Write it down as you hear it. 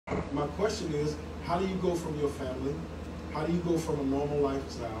my question is, how do you go from your family? How do you go from a normal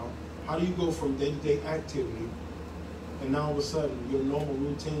lifestyle? How do you go from day-to-day activity, and now all of a sudden your normal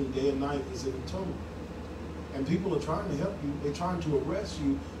routine, day and night, is in a tumult? And people are trying to help you. They're trying to arrest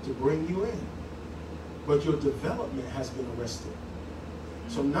you to bring you in. But your development has been arrested.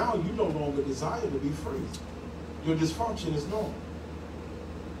 So now you no longer desire to be free. Your dysfunction is normal.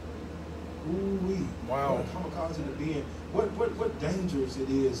 Ooh-wee. Wow. What to be in? What dangers it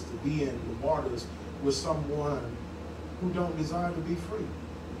is to be in the waters with someone who don't desire to be free.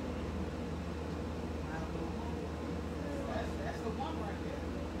 That's the one right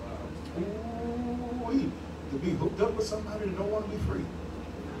there. Ooh-wee. To be hooked up with somebody that don't want to be free.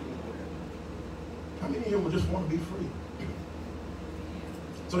 How many of you would just want to be free?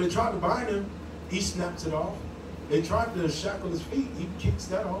 So they tried to bind him. He snaps it off. They tried to shackle his feet. He kicks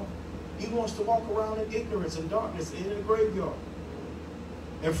that off. He wants to walk around in ignorance and darkness in the graveyard.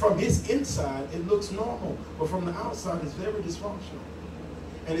 And from his inside, it looks normal. But from the outside, it's very dysfunctional.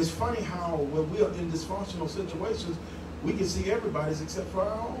 And it's funny how when we are in dysfunctional situations, we can see everybody's except for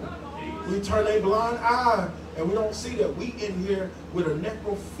our own. We turn a blind eye and we don't see that. We in here with a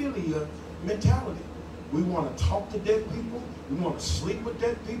necrophilia mentality. We want to talk to dead people. We want to sleep with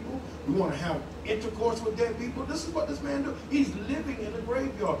dead people. We want to have intercourse with dead people. This is what this man does. He's living in a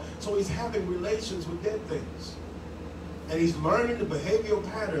graveyard. So he's having relations with dead things. And he's learning the behavioral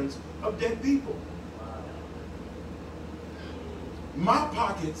patterns of dead people. My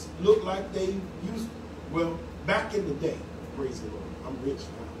pockets look like they used, well, back in the day, praise the Lord. I'm rich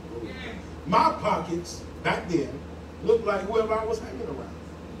now. My pockets back then looked like whoever I was hanging around.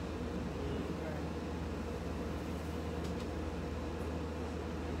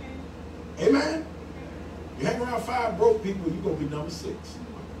 Amen? You hang around 5 broke people, you're going to be number 6.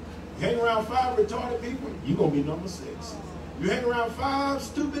 You hang around 5 retarded people, you're going to be number 6. You hang around 5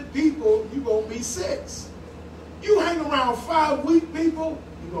 stupid people, you're going to be 6. You hang around 5 weak people,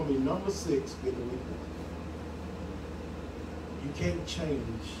 you're going to be number 6 in the weak one. You can't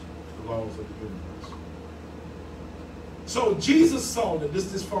change the laws of the universe. So Jesus saw that this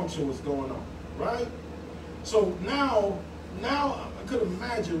dysfunction was going on, right? So now I could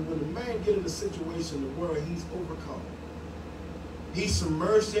imagine when a man get in a situation where he's overcome. He's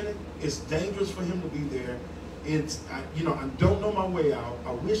submerged in it. It's dangerous for him to be there. I don't know my way out.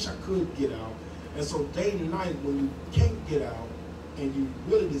 I wish I could get out. And so day and night, when you can't get out and you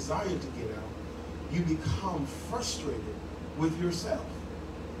really desire to get out, you become frustrated with yourself.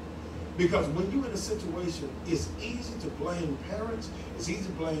 Because when you're in a situation, it's easy to blame parents. It's easy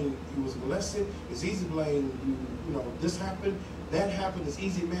to blame you was molested. It's easy to blame this happened, that happened. It's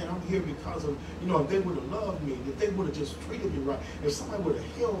easy, man, I'm here because of, if they would have loved me, if they would have just treated me right, if somebody would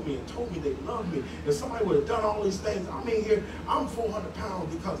have held me and told me they loved me, if somebody would have done all these things, I'm in here, I'm 400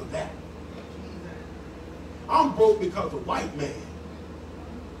 pounds because of that. I'm broke because of white man.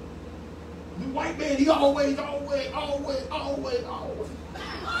 The white man, he always.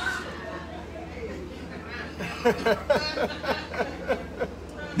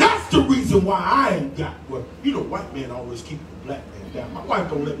 That's the reason why I ain't got what. White men always keep the black man down. My wife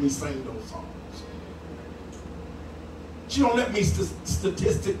don't let me sing those songs. She don't let me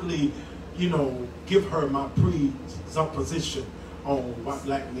statistically, give her my presupposition on what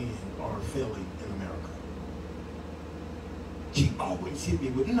black men are failing in America. She always hit me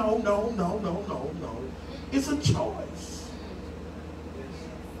with, no. It's a choice.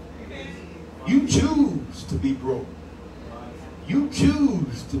 You choose to be broke. You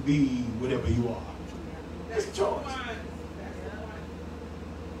choose to be whatever you are. It's a choice.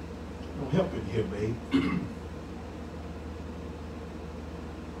 Don't help in here, babe.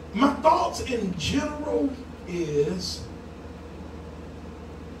 My thoughts in general is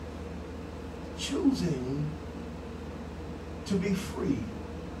choosing to be free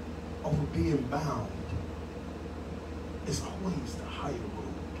over being bound is always the higher road.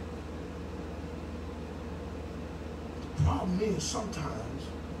 The problem is sometimes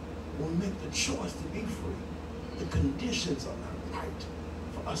when we make the choice to be free, the conditions are not right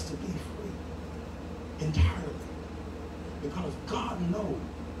for us to be free entirely. Because God knows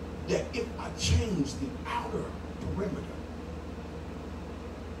that if I change the outer perimeter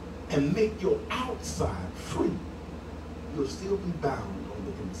and make your outside free, you'll still be bound on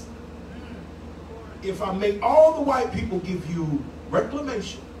the inside. If I make all the white people give you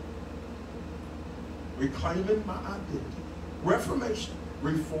reclamation, reclaiming my identity, reformation,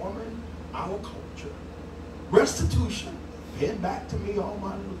 reforming our culture, restitution, paying back to me all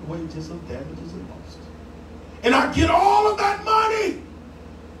my wages of damages and losses, and I get all of that money,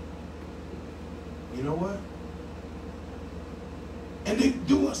 you know what? And they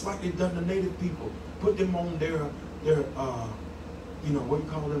do us like they've done the native people. Put them on their you know, what do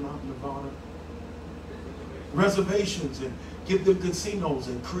you call them out in Nevada? Reservations, and give them casinos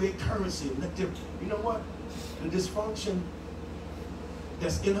and create currency and let them, you know what? The dysfunction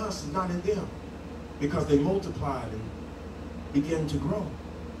that's in us is not in them, because they multiplied and began to grow.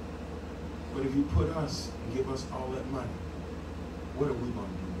 But if you put us and give us all that money, what are we going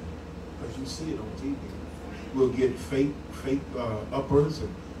to do? Because you see it on TV. We'll get fake uppers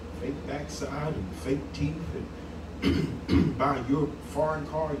and fake backside and fake teeth and buying your foreign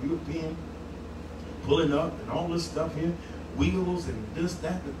car, European, pulling up and all this stuff here, wheels and this,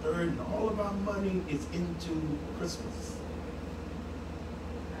 that, the third, and all of our money is into Christmas.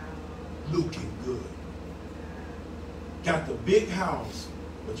 Looking good. Got the big house,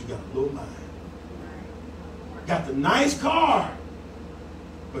 but you got a little mind. Got the nice car,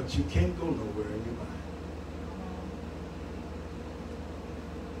 but you can't go nowhere in your mind.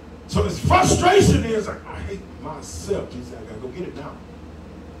 So this frustration is like, I hate myself. Jesus, I gotta go get it now.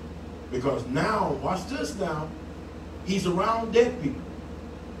 Because now, watch this now, he's around dead people.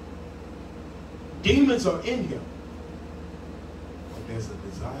 Demons are in him. But there's a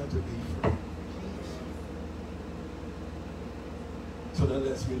desire to be free. So that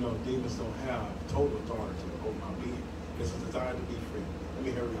lets me know demons don't have total authority over my being. There's a desire to be free. Let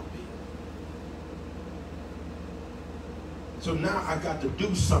me hurry up. So now I got to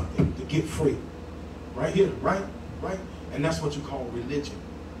do something to get free. Right here, right? And that's what you call religion.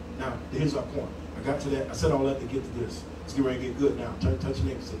 Now, here's our point. I got to that. I said all that to get to this. Let's get ready to get good now. Touch your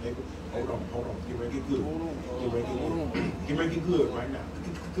neighbor. Say, neighbor, hold on. Get ready to get good. Get ready to get good. Get ready to get good right now.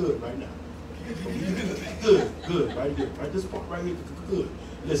 Good right now. Good right here. Right, this part right here. Good.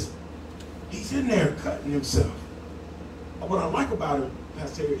 Listen, he's in there cutting himself. What I like about him,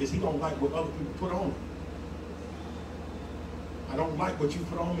 Pastor Terry, is he don't like what other people put on him. I don't like what you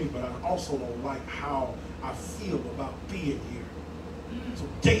put on me, but I also don't like how I feel about being here. So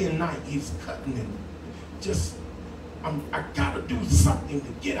day and night, he's cutting him. Just, I got to do something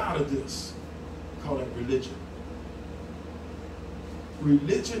to get out of this. Call that religion.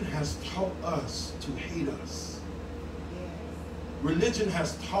 Religion has taught us to hate us. Religion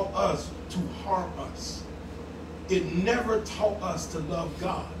has taught us to harm us. It never taught us to love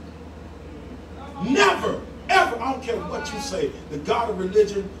God. Never, ever. I don't care what you say. The God of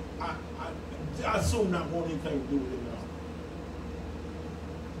religion, I assume not want anything to do with it now.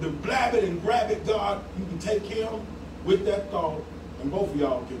 The blab it and grab it God, you can take him with that thought, and both of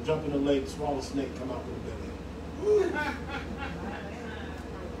y'all can jump in the lake, swallow a snake, come out with a belly.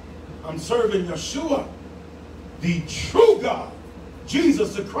 I'm serving Yeshua, the true God.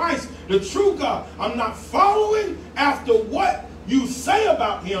 Jesus the Christ, the true God. I'm not following after what you say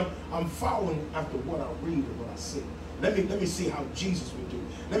about him. I'm following after what I read and what I see. Let me see how Jesus would do.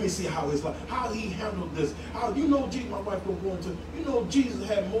 Let me see how his life, how he handled this. How, you know, Jesus, my wife was going to, you know, Jesus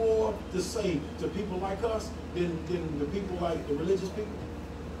had more to say to people like us than the people like the religious people.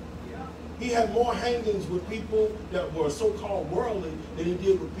 He had more hangings with people that were so-called worldly than he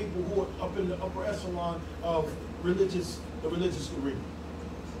did with people who were up in the upper echelon of the religious arena.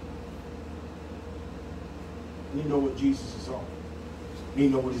 And you know what Jesus is on. And you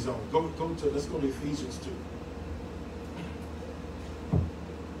know what he's on. Let's go to Ephesians 2.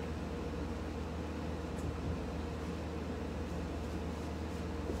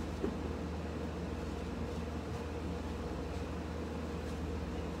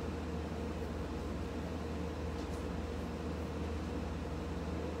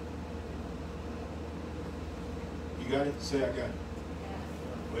 You got it? Say I got it.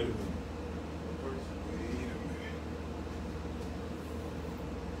 Wait a minute.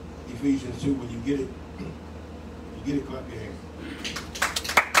 Ephesians 2, when you get it, clap your hands.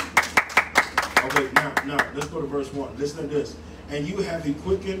 Okay, now, let's go to verse 1. Listen to this. And you have he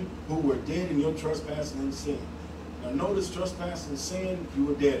quickened who were dead in your trespass and in sin. Now notice trespass and sin, you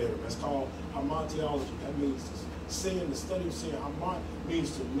were dead in them. That's called hamartiology. That means sin, the study of sin. Hamart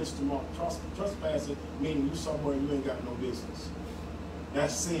means to miss the mark. Trespassing meaning you somewhere you ain't got no business.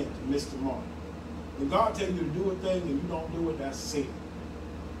 That's sin, to miss the mark. When God tells you to do a thing and you don't do it, that's sin.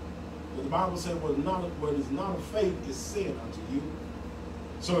 But the Bible said what is not of faith is sin unto you.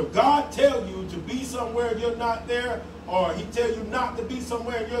 So if God tells you to be somewhere and you're not there, or he tells you not to be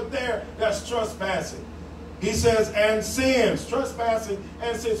somewhere and you're there, that's trespassing. He says, and sins, trespassing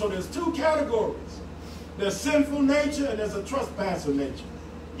and sin. So there's two categories. There's sinful nature and there's a trespasser nature.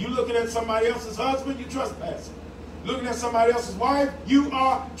 You looking at somebody else's husband, you trespassing. Looking at somebody else's wife, you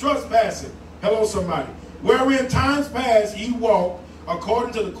are trespassing. Hello, somebody. Wherein times past ye walked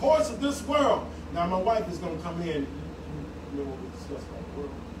according to the course of this world. Now, my wife is going to come in. You know what we discussed about.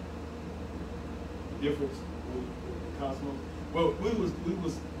 difference with the cosmos? Well, we was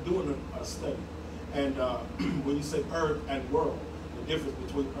doing a study, and when you say earth and world, the difference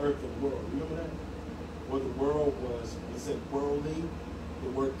between earth and world, remember that? Well, the world was, we said worldly, the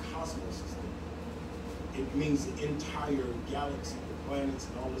word cosmos is there. It means the entire galaxy, the planets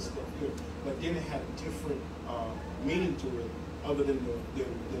and all this stuff here. But then it had a different meaning to it other than the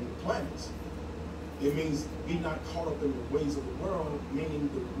planets. It means be not caught up in the ways of the world, meaning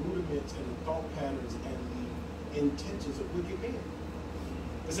the rudiments and the thought patterns and the intentions of wicked men.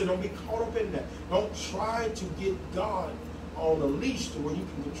 It said don't be caught up in that. Don't try to get God on a leash to where you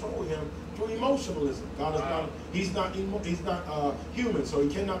can control him through emotionalism. God is not, he's not human, so he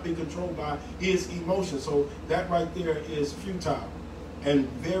cannot be controlled by his emotions. So that right there is futile and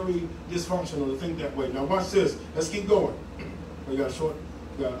very dysfunctional to think that way. Now watch this. Let's keep going. We got a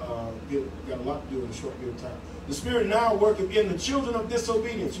lot to do in a short period of time. The Spirit now worketh in the children of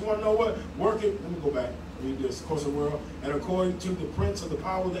disobedience. You want to know what? Worketh, let me go back, read this, course of the world, and according to the prince of the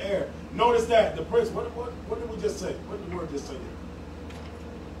power of the air. Notice that, the prince, what did we just say? What did the word just say there?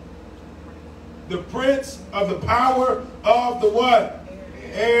 The prince of the power of the what?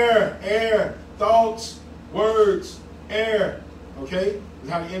 Air. Thoughts, words, air. Okay?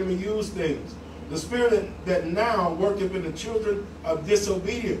 That's how the enemy used things. The Spirit that now worketh in the children of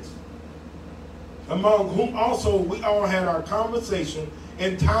disobedience, among whom also we all had our conversation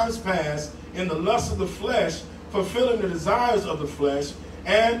in times past in the lust of the flesh, fulfilling the desires of the flesh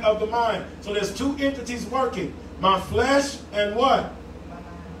and of the mind. So there's two entities working. My flesh and what?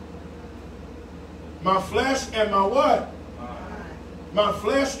 My flesh and my what? My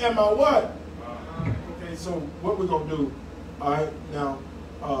flesh and my what? Okay, so what we're going to do, all right, now,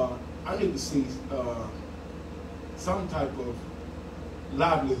 I need to see some type of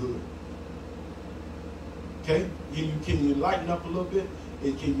livelihood. Okay? Can you lighten up a little bit?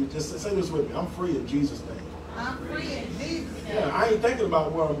 And can you just say this with me? I'm free in Jesus' name. I'm free in Jesus' name. Yeah, I ain't thinking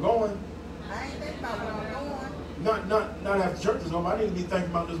about where I'm going. I ain't thinking about where I'm going. Not after church is over. I need to be thinking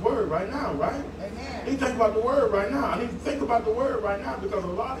about this word right now, right? Amen. I need to think about the word right now. I need to think about the word right now because a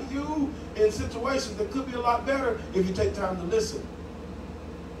lot of you in situations that could be a lot better if you take time to listen.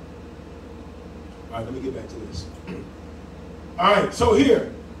 All right, let me get back to this. All right, so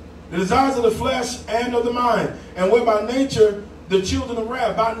here, the desires of the flesh and of the mind, and we're by nature the children of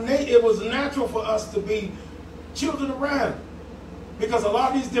wrath. It was natural for us to be children of wrath because a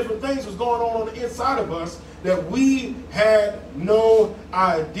lot of these different things was going on the inside of us that we had no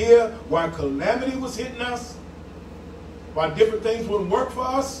idea why calamity was hitting us, why different things wouldn't work for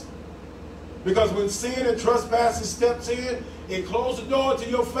us. Because when sin and trespassing steps in, it closed the door to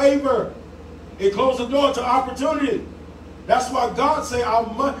your favor. It closed the door to opportunity. That's why God said,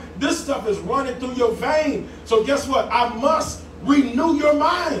 this stuff is running through your vein. So guess what? I must renew your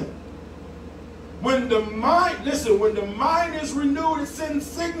mind. When the mind, listen, when the mind is renewed, it sends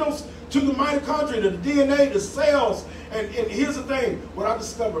signals to the mitochondria, the DNA, the cells. And here's the thing. What I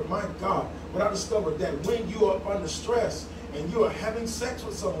discovered, my God, what I discovered that when you are under stress and you are having sex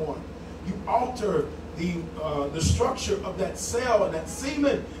with someone, you alter the structure of that cell and that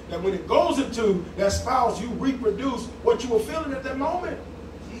semen, that when it goes into that spouse, you reproduce what you were feeling at that moment.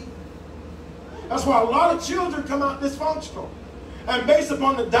 That's why a lot of children come out dysfunctional. And based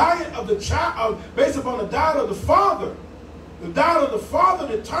upon the diet of the child, based upon the diet of the father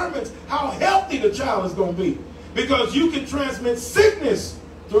determines how healthy the child is going to be. Because you can transmit sickness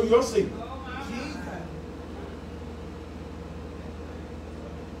through your semen.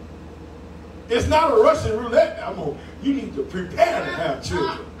 It's not a Russian roulette. You need to prepare to have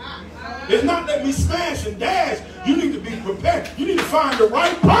children. It's not let me smash and dash. You need to be prepared. You need to find the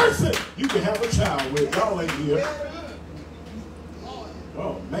right person you can have a child with. Y'all ain't here.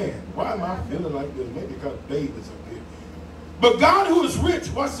 Oh, man. Why am I feeling like this? Maybe because David's up here. But God who is rich,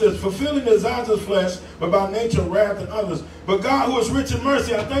 watch this, fulfilling the desires of the flesh, but by nature wrath than others. But God who is rich in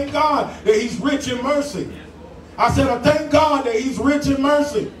mercy, I thank God that he's rich in mercy. I said, I thank God that he's rich in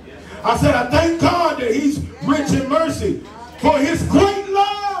mercy. I said, I thank God that he's rich in mercy for his great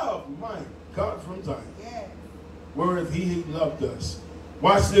love. My God, from Zion. Whereas he loved us.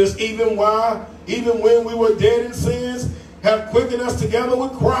 Watch this. Even when we were dead in sins, have quickened us together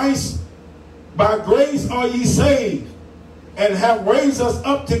with Christ. By grace are ye saved, and have raised us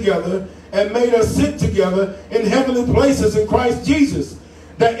up together and made us sit together in heavenly places in Christ Jesus,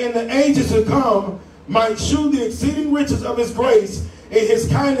 that in the ages to come might shew the exceeding riches of his grace in his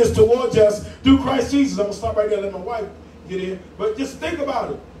kindness towards us through Christ Jesus. I'm going to stop right there and let my wife get in. But just think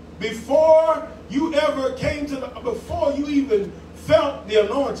about it. Before you ever came to before you even felt the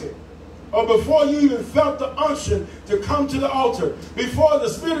anointing, or before you even felt the unction to come to the altar, before the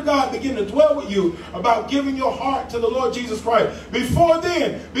Spirit of God began to dwell with you about giving your heart to the Lord Jesus Christ, before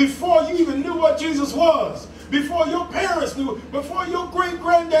then, before you even knew what Jesus was, before your parents knew, before your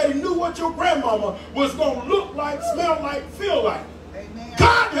great-granddaddy knew what your grandmama was going to look like, smell like, feel like, Amen.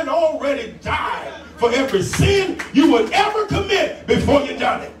 God had already died for every sin you would ever commit before you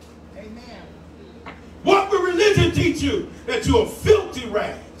done it. Amen. What will religion teach you? That you're filthy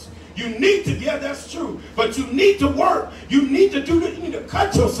rags. You need to, yeah, that's true. But you need to work. You need to do that. You need to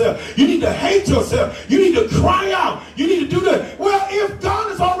cut yourself. You need to hate yourself. You need to cry out. You need to do that. Well, if God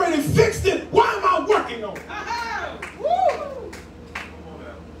has already fixed it, why am I working on it? Woo!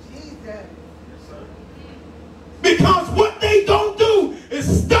 Jesus. Because what they don't do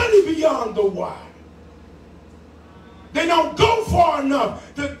is study beyond the why. They don't go far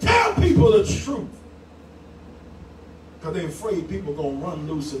enough to tell people the truth. Because they're afraid people are going to run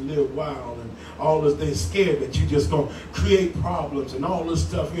loose and live wild and all this. They're scared that you're just going to create problems and all this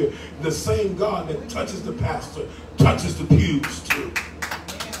stuff here. The same God that touches the pastor touches the pews too.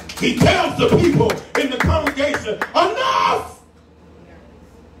 He tells the people in the congregation, enough!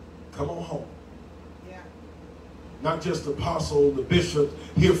 Come on home. Not just the apostle, the bishop,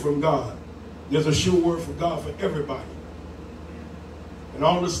 hear from God. There's a sure word from God for everybody. And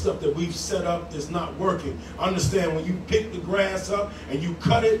all the stuff that we've set up is not working. Understand, when you pick the grass up and you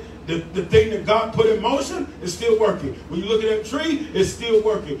cut it, the thing that God put in motion is still working. When you look at that tree, it's still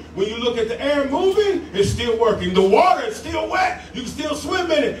working. When you look at the air moving, it's still working. The water is still wet. You can still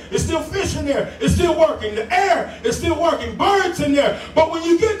swim in it. It's still fish in there. It's still working. The air is still working. Birds in there. But when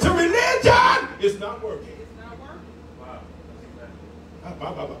you get to religion, it's not working.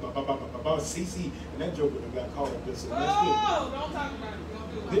 Baba CC and that joker that got caught up in some mess. Oh, don't talk about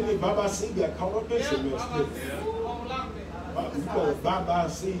it. Didn't it? Baba C got caught up in some mess. You call it Baba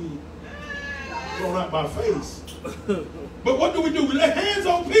C thrown out my face. But what do? We lay hands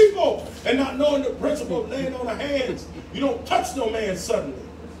on people and not knowing the principle of laying on the hands. You don't touch no man suddenly.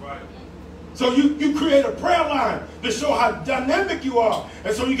 That's right. So you create a prayer line to show how dynamic you are.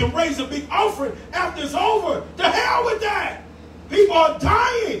 And so you can raise a big offering after it's over. To hell with that. People are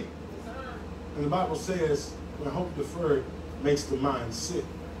dying. And the Bible says, when hope deferred makes the mind sick.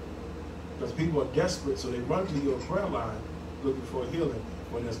 Because people are desperate, so they run to your prayer line looking for healing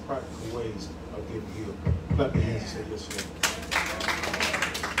when there's practical ways of getting healed. Clap your hands and say, yes,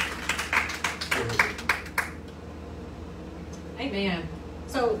 Lord. Amen.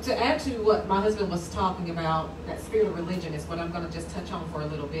 So to add to what my husband was talking about, that spirit of religion is what I'm going to just touch on for a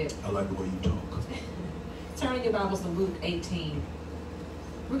little bit. I like the way you talk. Turning your Bibles to Luke 18.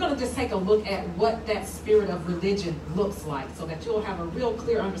 We're going to just take a look at what that spirit of religion looks like so that you'll have a real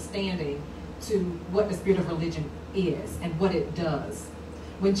clear understanding to what the spirit of religion is and what it does.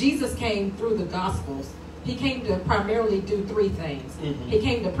 When Jesus came through the Gospels, he came to primarily do three things. Mm-hmm. He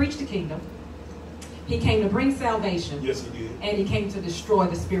came to preach the kingdom. He came to bring salvation. Yes, he did. And he came to destroy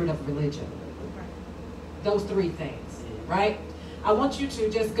the spirit of religion. Those three things, right? I want you to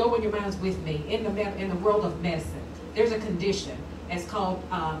just go in your minds with me. In the world of medicine, there's a condition. It's called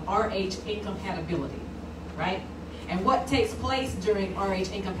RH incompatibility, right? And what takes place during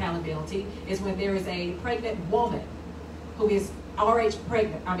RH incompatibility is when there is a pregnant woman who is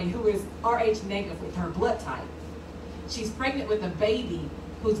who is RH negative with her blood type. She's pregnant with a baby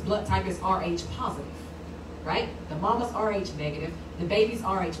whose blood type is RH positive, right? The mama's RH negative, the baby's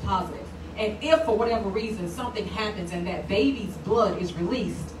RH positive. And if for whatever reason something happens and that baby's blood is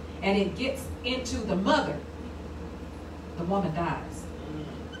released and it gets into the mother, the woman dies.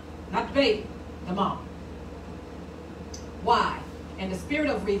 Not the baby, the mom. Why? And the spirit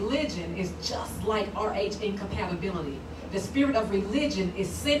of religion is just like RH incompatibility. The spirit of religion is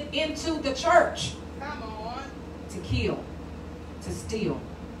sent into the church. Come on. To kill, to steal,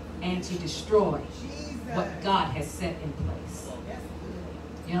 and to destroy what God has set in place.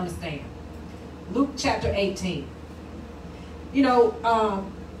 You understand? Luke chapter 18. You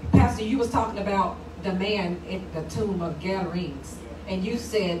know, Pastor, you was talking about the man in the tomb of Gadarenes. And you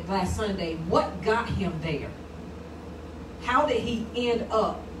said last Sunday, what got him there? How did he end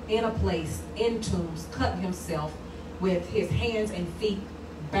up in a place, in tombs, cutting himself with his hands and feet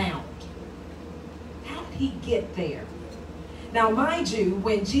bound? How did he get there? Now, mind you,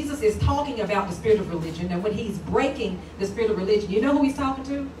 when Jesus is talking about the spirit of religion and when he's breaking the spirit of religion, you know who he's talking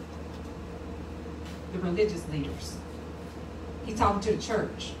to? The religious leaders. He's talking to the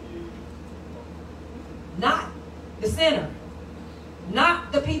church. Not the sinner.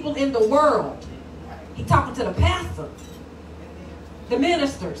 Not the people in the world. He's talking to the pastor, the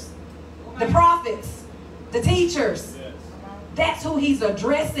ministers, the prophets, the teachers. That's who he's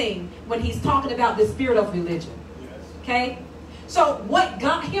addressing when he's talking about the spirit of religion. Okay? So what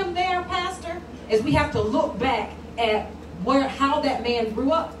got him there, Pastor, is we have to look back at how that man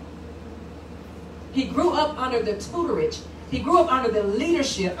grew up. He grew up under the tutorage. He grew up under the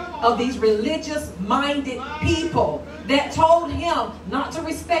leadership of these religious-minded people that told him not to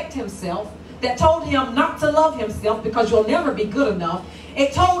respect himself, that told him not to love himself because you'll never be good enough.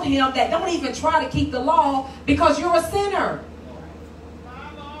 It told him that don't even try to keep the law because you're a sinner.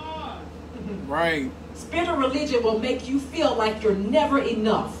 Right. Spirit of religion will make you feel like you're never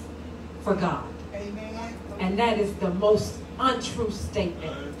enough for God. Amen. And that is the most untrue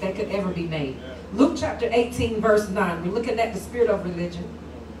statement that could ever be made. Luke chapter 18, verse 9. We're looking at the spirit of religion.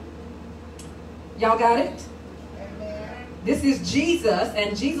 Y'all got it? Amen. This is Jesus,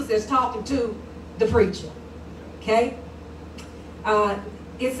 and Jesus is talking to the preacher. Okay?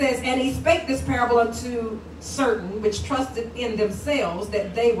 It says, and he spake this parable unto certain which trusted in themselves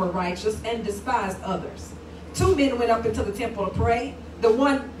that they were righteous and despised others. 2 men went up into the temple to pray. The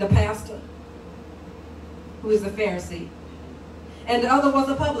one, the pastor, who is a Pharisee, and the other was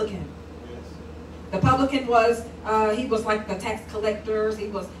a publican. The publican was, he was like the tax collectors. He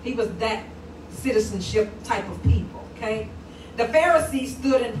was that citizenship type of people, okay? The Pharisee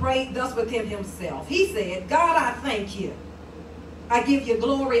stood and prayed thus within himself. He said, God, I thank you. I give you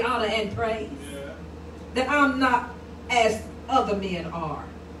glory, honor, and praise. That I'm not as other men are.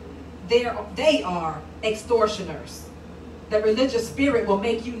 They are extortioners. The religious spirit will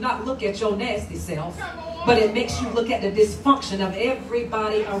make you not look at your nasty self, but it makes you look at the dysfunction of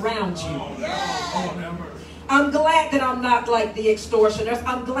everybody around you. I'm glad that I'm not like the extortioners.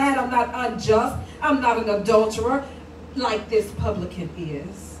 I'm glad I'm not unjust. I'm not an adulterer like this publican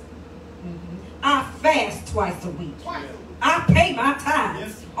is. I fast twice a week. I pay my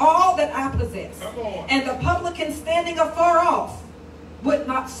tithes, all that I possess. And the publican standing afar off would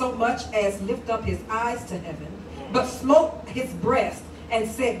not so much as lift up his eyes to heaven, but smote his breast and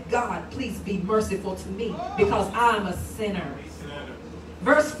said, God, please be merciful to me, because I'm a sinner.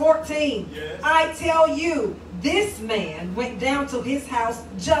 Verse 14, I tell you, this man went down to his house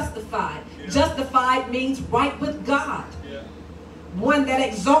justified. Justified means right with God. One that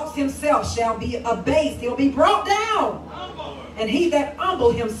exalts himself shall be abased. He'll be brought down. And he that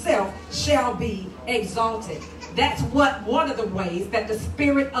humble himself shall be exalted. That's one of the ways that the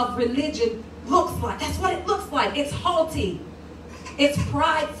spirit of religion looks like. That's what it looks like. It's haughty. It's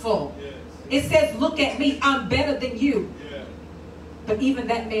prideful. It says, look at me, I'm better than you. But even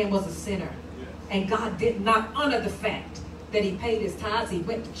that man was a sinner. And God did not honor the fact that he paid his tithes. He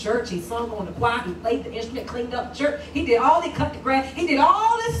went to church. He sung on the choir. He played the instrument, cleaned up the church. He cut the grass. He did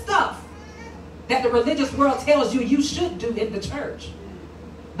all this stuff that the religious world tells you should do in the church.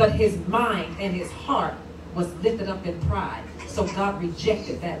 But his mind and his heart was lifted up in pride. So God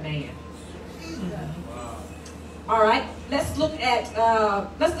rejected that man. All right, let's look at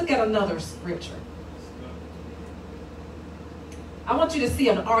another scripture. I want you to see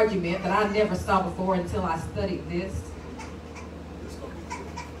an argument that I never saw before until I studied this.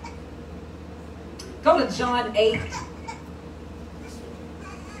 Go to John 8.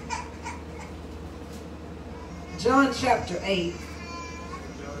 John chapter 8.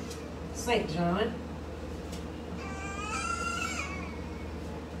 St. John.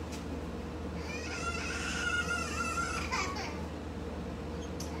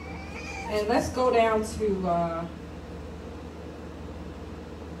 And let's go down to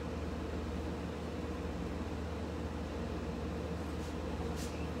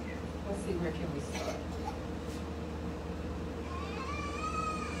let's see, where can we start?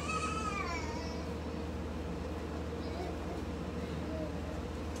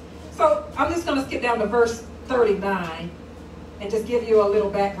 So I'm just going to skip down to verse 39 and just give you a little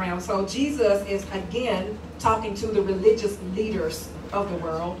background. So Jesus is again talking to the religious leaders of the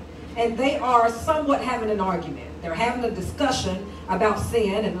world, and they are somewhat having an argument. They're having a discussion about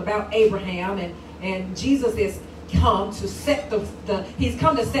sin and about Abraham, and Jesus is come to set he's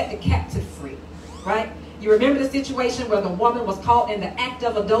come to set the captive free, right? You remember the situation where the woman was caught in the act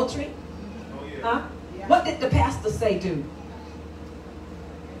of adultery? Oh, yeah. Huh? Yeah. What did the pastor say do?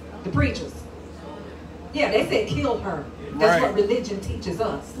 The preachers. Yeah, they said kill her. That's right. what religion teaches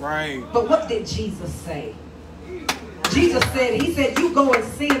us. Right. But what did Jesus say? Jesus said, he said, you go and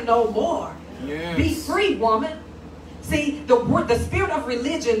sin no more. Yes. Be free, woman. See, the spirit of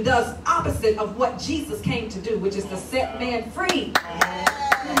religion does opposite of what Jesus came to do, which is to set man free.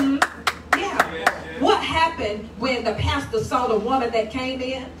 Yeah. What happened when the pastor saw the woman that came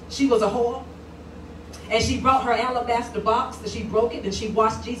in? She was a whore. and she brought her alabaster box, and she broke it, and she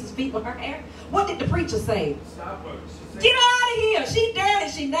washed Jesus' feet with her hair. What did the preacher say? Get her out of here. She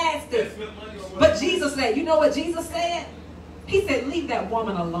dirty, she nasty. But Jesus said, you know what Jesus said? He said, leave that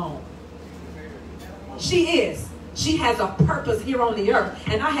woman alone. She is. She has a purpose here on the earth,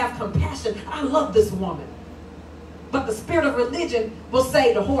 and I have compassion. I love this woman. But the spirit of religion will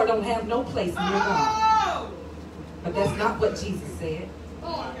say the whore don't have no place in your God. But that's not what Jesus said.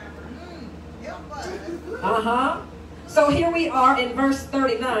 So here we are in verse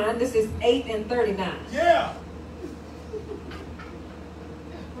 39. This is 8 and 39. Yeah.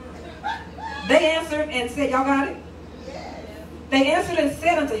 They answered and said, y'all got it? They answered and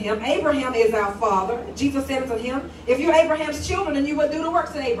said unto him, Abraham is our father. Jesus said unto him, if you're Abraham's children, then you would do the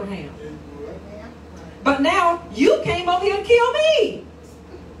works of Abraham. But now you came over here to kill me,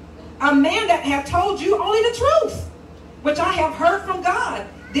 a man that have told you only the truth, which I have heard from God.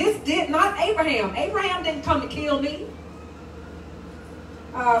 This did not Abraham. Abraham didn't come to kill me.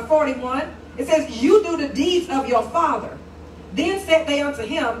 41. It says, you do the deeds of your father. Then said they unto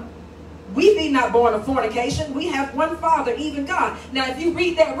him, we be not born of fornication. We have one Father, even God. Now, if you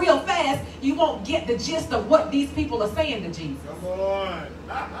read that real fast, you won't get the gist of what these people are saying to Jesus. Come on.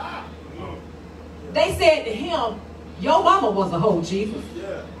 They said to him, your mama was a hoe, Jesus.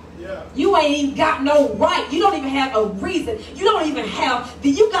 Yeah, yeah. You ain't even got no right. You don't even have a reason. You don't even have,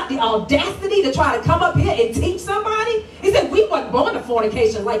 you got the audacity to try to come up here and teach somebody? He said, we wasn't born to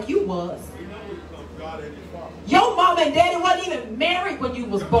fornication like you was. Your mom and daddy wasn't even married when you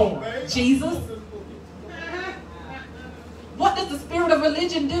was born, Jesus. What does the spirit of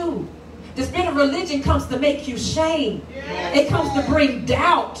religion do? The spirit of religion comes to make you shame. It comes to bring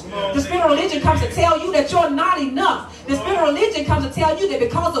doubt. The spirit of religion comes to tell you that you're not enough. The spirit of religion comes to tell you that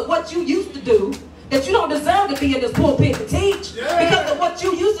because of what you used to do, that you don't deserve to be in this pulpit to teach. Because of what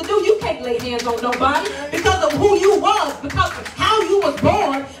you used to do, you can't lay hands on nobody. Because of who you was, because of how you was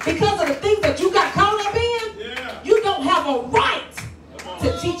born, because of the things that you got caught up in, you don't have a right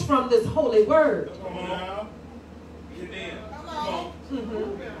to teach from this holy word.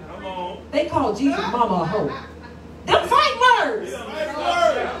 They call Jesus mama a hoe. Them fight words.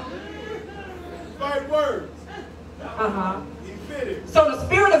 Fight words. So the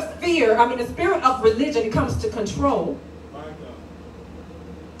spirit of fear, the spirit of religion, it comes to control.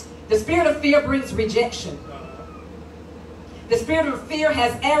 The spirit of fear brings rejection. The spirit of fear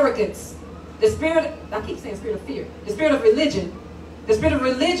has arrogance. The spirit, I keep saying spirit of fear. The spirit of religion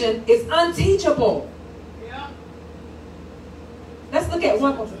is unteachable. Let's look at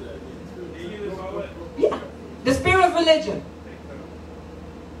one more. Yeah. The spirit of religion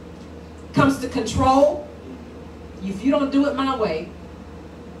comes to control. If you don't do it my way,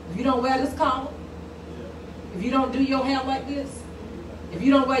 if you don't wear this collar, if you don't do your hair like this, if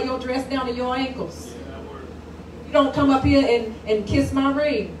you don't wear your dress down to your ankles, if you don't come up here and kiss my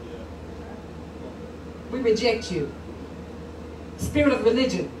ring, we reject you. Spirit of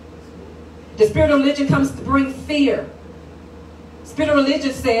religion. The spirit of religion comes to bring fear. Spirit of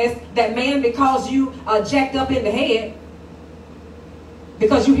religion says that man, because you are jacked up in the head,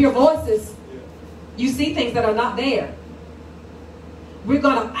 because you hear voices, you see things that are not there. We're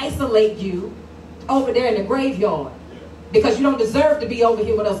going to isolate you over there in the graveyard because you don't deserve to be over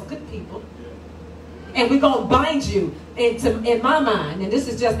here with us good people. And we're going to bind you in my mind, and this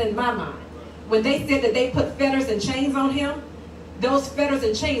is just in my mind. When they said that they put fetters and chains on him, those fetters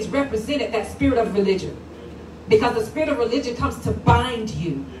and chains represented that spirit of religion. Because the spirit of religion comes to bind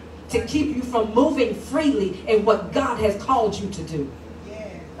you, to keep you from moving freely in what God has called you to do.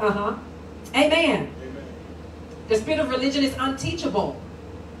 Amen. The spirit of religion is unteachable.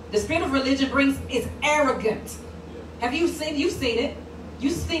 The spirit of religion is arrogant. Have you seen? You've seen it.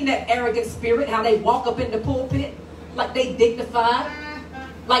 You've seen that arrogant spirit, how they walk up in the pulpit like they dignified.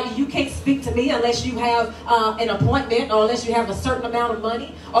 Like you can't speak to me unless you have an appointment, or unless you have a certain amount of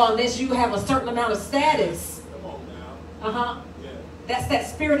money, or unless you have a certain amount of status. That's that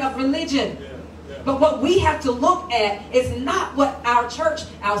spirit of religion. But what we have to look at is not what our church,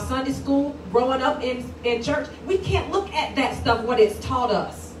 our Sunday school, growing up in church, we can't look at that stuff, what it's taught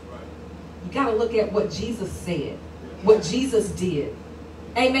us. You got to look at what Jesus said, what Jesus did.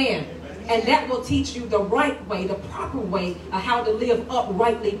 Amen. And that will teach you the right way, the proper way of how to live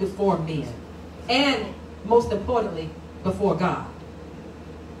uprightly before men. And most importantly, before God.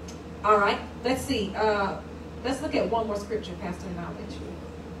 All right, let's see. Let's look at one more scripture, Pastor, and I'll let you.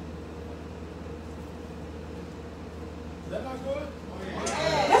 Is that not good?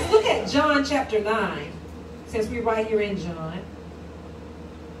 Let's look at John chapter 9, since we're right here in John.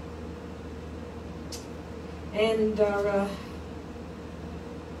 And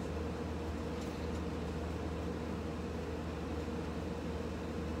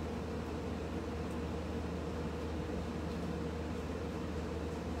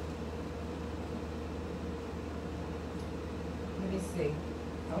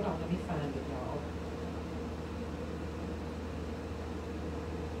Let me find it, y'all.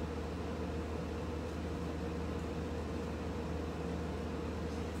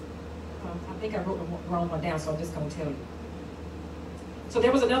 I think I wrote the wrong one down, so I'm just going to tell you. So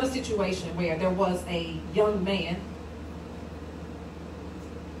there was another situation where there was a young man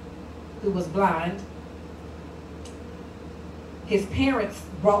who was blind. His parents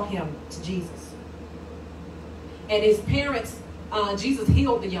brought him to Jesus. And his parents, Jesus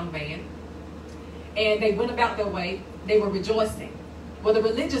healed the young man. And they went about their way. They were rejoicing. Well, the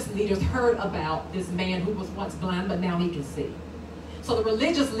religious leaders heard about this man who was once blind, but now he can see. So the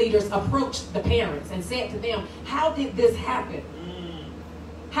religious leaders approached the parents and said to them, how did this happen?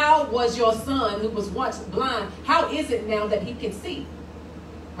 How was your son who was once blind, how is it now that he can see?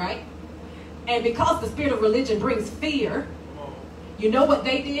 Right? And because the spirit of religion brings fear, you know what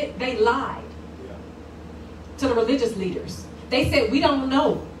they did? They lied to the religious leaders. They said, we don't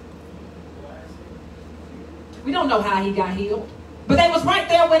know. We don't know how he got healed. But they was right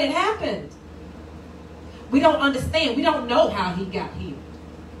there when it happened. We don't understand. We don't know how he got healed.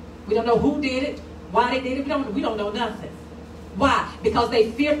 We don't know who did it, why they did it. We don't know nothing. Why? Because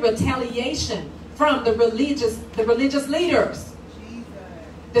they feared retaliation from the religious leaders. Jesus.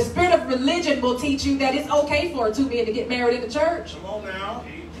 The spirit of religion will teach you that it's okay for two men to get married in the church. Come on now.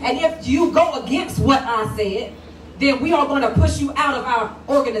 And if you go against what I said, then we are going to push you out of our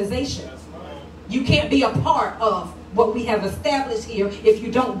organization. You can't be a part of what we have established here if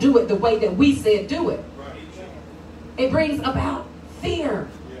you don't do it the way that we said do it. It brings about fear.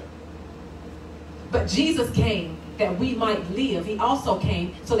 But Jesus came that we might live. He also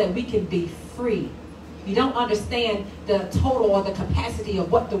came so that we can be free. You don't understand the total or the capacity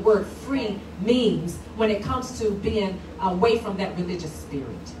of what the word free means when it comes to being away from that religious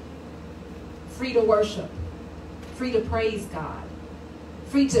spirit. Free to worship. Free to praise God.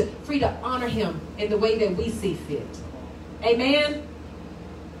 Free to honor him in the way that we see fit. Amen?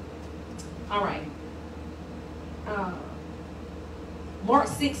 All right. Mark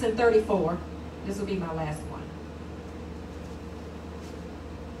 6:34. This will be my last one.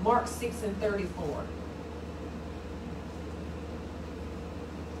 Mark 6:34.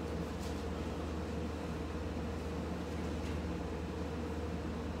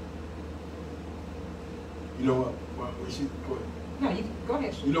 You know what? When she go ahead. No, you go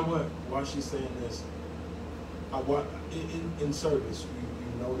ahead. You know what? While she's saying this, in service,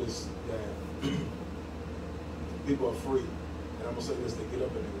 you notice that people are free. And I'm gonna say this: they get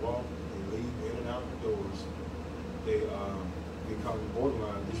up and they walk, they leave in and out the doors. They become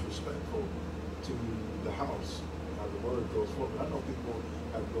borderline disrespectful to the house. How the word goes forth. I know people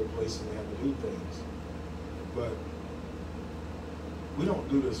have to go places and they have to do things, but we don't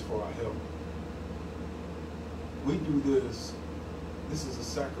do this for our health. We do this. This is a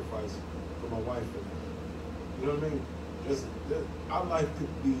sacrifice for my wife and I. You know what I mean? Our life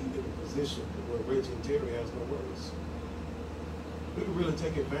could be in a position where Reggie Terri has no worries. We could really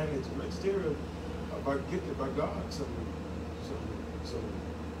take advantage of Reggie Terri gifted by God, some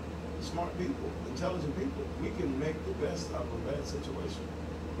smart people, intelligent people. We can make the best out of a bad situation.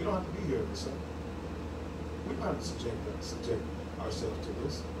 We don't have to be here every Sunday. We don't have to subject ourselves to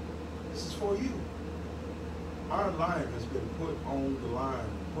this. This is for you. Our life has been put on the line,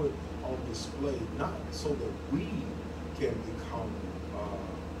 put on display, not so that we can become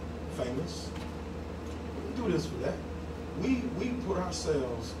famous. We can do this for that. We put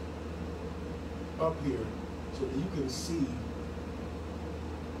ourselves up here so that you can see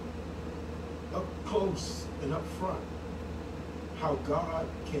up close and up front how God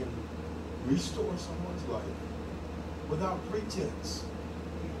can restore someone's life without pretense.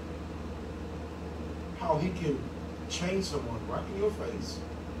 How he can change someone right in your face.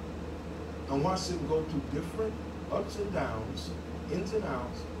 And watch them go through different ups and downs, ins and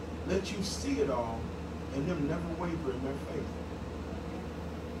outs, let you see it all, and them never waver in their faith.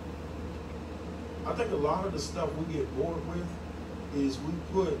 I think a lot of the stuff we get bored with is we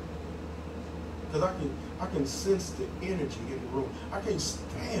put, because I can sense the energy in the room. I can't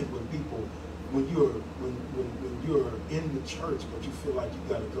stand when people, when you're in the church, but you feel like you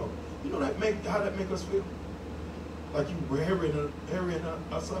gotta go. You know how that make us feel? Like you hurrying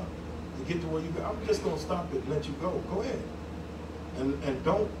us up to get to where you go. I'm just gonna stop it and let you go. Go ahead. And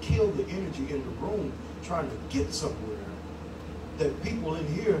don't kill the energy in the room trying to get somewhere that people in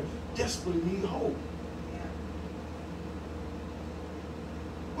here desperately need hope. Yeah.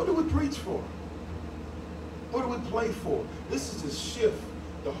 What do we preach for? What do we play for? This is to shift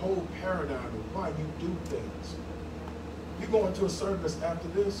the whole paradigm of why you do things. You going to a service after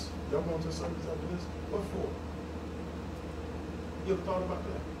this? Y'all going to a service after this? What for? You ever thought about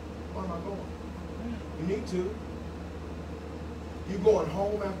that? Where am I going? You need to. You going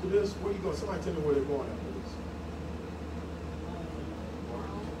home after this? Where you going? Somebody tell me where they're going after this.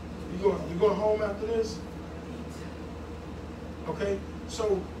 You going home after this? Okay.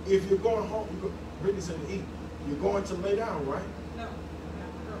 So if you're going home, Brittany said to eat. You're going to lay down, right? No.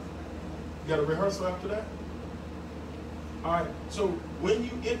 You got a rehearsal after that? All right. So when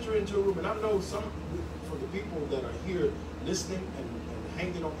you enter into a room, and I know some for the people that are here listening and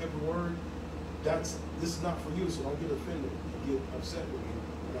hanging on every word, this is not for you. So don't get offended and get upset with me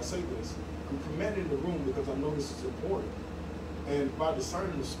when I say this. I'm commanding the room because I know this is important. And by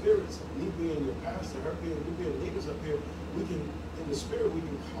discerning the spirits, me being your pastor, we being leaders up here, we can, in the spirit, we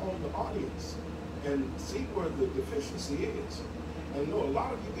can call the audience and see where the deficiency is. And know a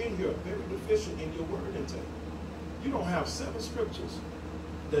lot of you in here are very deficient in your word intake. You don't have 7 scriptures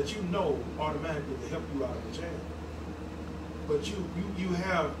that you know automatically to help you out of the jam. But you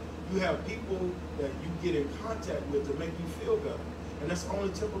have people that you get in contact with to make you feel better. And that's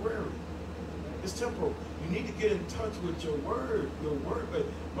only temporary. It's temporal. You need to get in touch with your word. But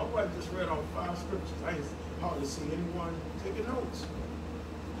my wife just read on 5 scriptures. I ain't hardly see anyone taking notes.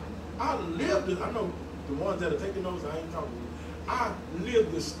 I live this. I know the ones that are taking notes, I ain't talking to you. I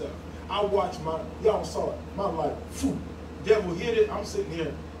live this stuff. I watch y'all saw it. My life, phew, devil hit it. I'm sitting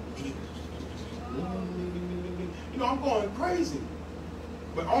here. You know, I'm going crazy.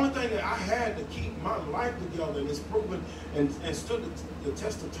 But the only thing that I had to keep my life together and it's proven and stood the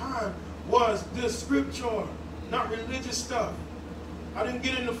test of time was this scripture, not religious stuff. I didn't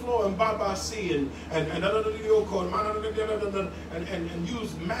get in the floor and see and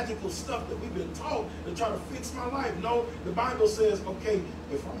use magical stuff that we've been taught to try to fix my life. No, the Bible says, okay,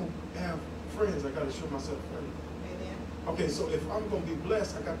 if I'm going to have friends, I got to show myself friendly. Amen. Okay, so if I'm going to be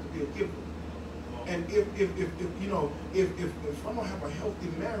blessed, I got to be a giver. And if I'm gonna have a healthy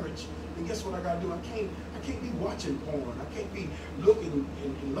marriage, then guess what I gotta do? I can't be watching porn. I can't be looking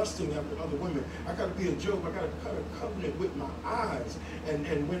and lusting after other women. I gotta be a Job. I gotta cut a covenant with my eyes.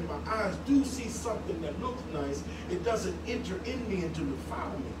 And when my eyes do see something that looks nice, it doesn't enter in me and to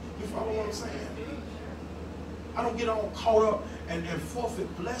defile me. You follow what I'm saying? I don't get all caught up and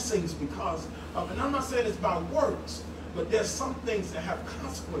forfeit blessings because of, and I'm not saying it's by works, but there's some things that have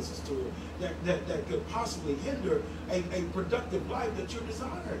consequences to it that could possibly hinder a productive life that you're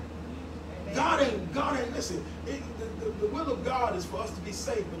desiring. God ain't listen. The will of God is for us to be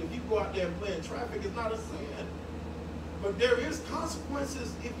safe, but if you go out there and play in traffic, it's not a sin. But there is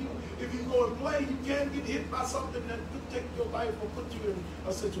consequences if you go and play. You can get hit by something that could take your life or put you in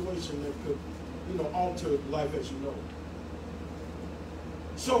a situation that could, alter life as you know.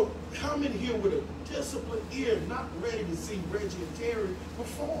 So come in here with a disciplined ear, not ready to see Reggie and Terri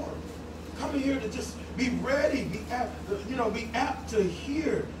perform. Come in here to just be ready, be apt to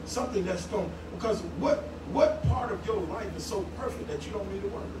hear something that's going. Because what part of your life is so perfect that you don't need a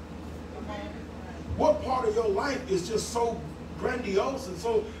word? What part of your life is just so grandiose and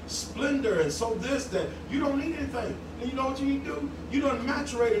so splendor and so this that you don't need anything? And you know what you need to do? You done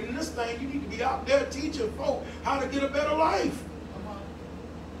maturated in this thing. You need to be out there teaching folk how to get a better life.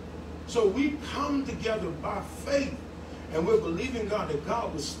 So we come together by faith, and we're believing God that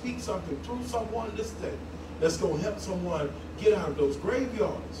God will speak something through someone this day that's going to help someone get out of those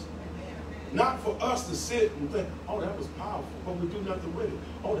graveyards. Not for us to sit and think, oh, that was powerful, but we do nothing with it.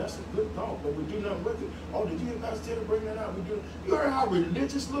 Oh, that's a good thought, but we do nothing with it. Oh, did you hear Pastor Terri bring that out? You heard how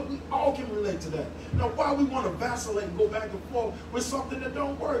religious look? We all can relate to that. Now, why we want to vacillate and go back and forth with something that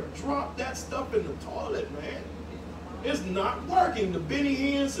don't work? Drop that stuff in the toilet, man. It's not working. The Benny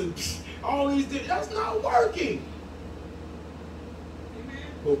Hinn's and all these things, that's not working. Amen.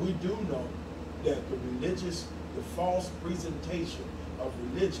 But we do know that the false presentation of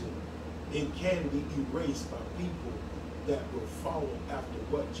religion, it can be erased by people that will follow after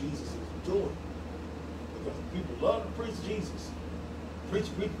what Jesus is doing. Because people love to preach Jesus. Preach,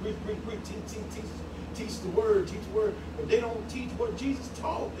 teach the word, but they don't teach what Jesus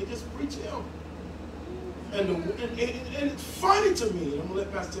taught. They just preach him. And it's funny to me, and I'm going to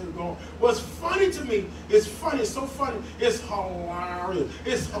let Pastor Terri go on. What's funny to me, it's funny, it's so funny, it's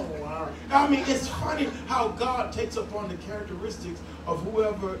hilarious, I mean, it's funny how God takes upon the characteristics of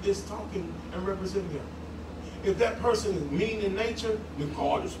whoever is talking and representing him. If that person is mean in nature, then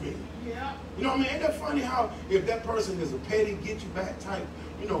God is mean. Yeah. You know what I mean? Ain't that funny how if that person is a petty, get you back type,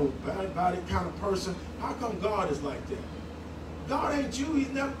 bad kind of person, how come God is like that? God ain't you.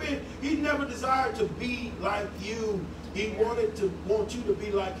 He's never desired to be like you. He want you to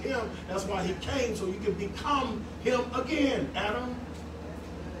be like him. That's why he came, so you can become him again, Adam.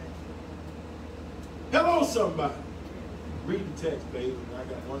 Hello, somebody. Read the text, baby. And I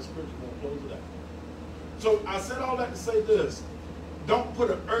got one scripture. I'm going to close it out. So I said all that to say this. Don't put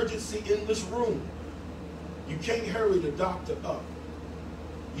an urgency in this room. You can't hurry the doctor up.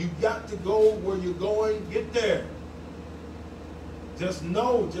 You got to go where you're going. Get there. Just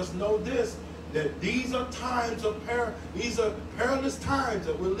know this, that these are times of these are perilous times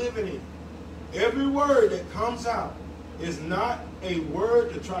that we're living in. Every word that comes out is not a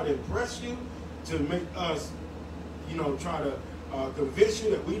word to try to impress you, to make us, try to convince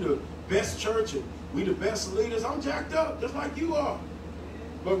you that we the best church and we the best leaders. I'm jacked up, just like you are.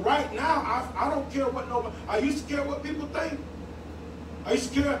 But right now, I don't care what nobody. I used to care what people think. I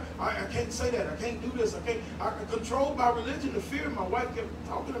used to care. I can't say that. I can't do this. I'm controlled by religion, the fear my wife kept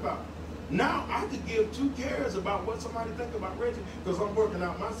talking about. Now I could give 2 cares about what somebody think about Reggie because I'm working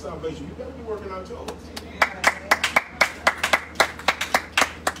out my salvation. You better be working out yours.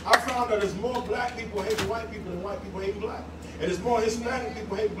 I found that there's more black people hating white people than white people hating black. And there's more Hispanic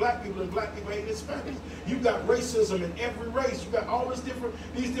people hating black people than black people hating Hispanics. You got racism in every race. You got all these different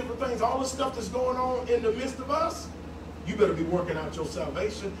things, all this stuff that's going on in the midst of us. You better be working out your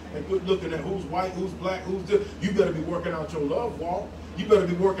salvation and quit looking at who's white, who's black, who's this. You better be working out your love walk. You better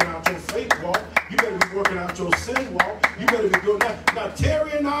be working out your faith walk. You better be working out your sin walk. You better be doing that. Now,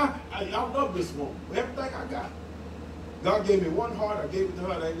 Terry and I love this woman. Everything I got. God gave me one heart. I gave it to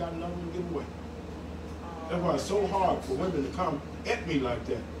her. I ain't got nothing to give away. That's why it's so hard for women to come at me like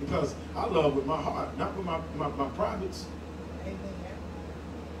that. Because I love with my heart, not with my privates.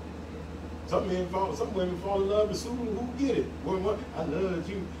 Some women fall in love as soon as who get it. Well, I love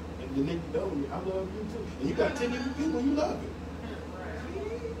you. And the nigga know me. I love you too. And you got 10 different people you love it.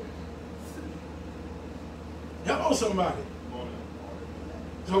 Hello, somebody.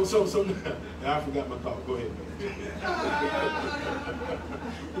 So now I forgot my thought. Go ahead, man.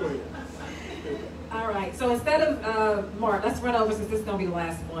 Go ahead. All right. So instead of Mark, let's run over since this is going to be the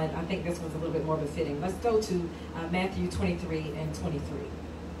last one. I think this one's a little bit more befitting. Let's go to Matthew 23 and 23.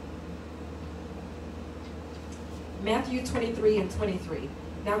 Matthew 23 and 23.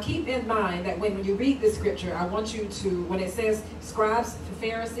 Now keep in mind that when you read this scripture, I want you to, when it says scribes,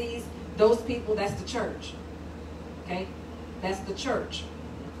 Pharisees, those people, that's the church. Okay? That's the church.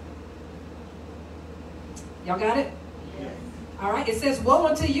 Y'all got it? Yes. All right. It says, woe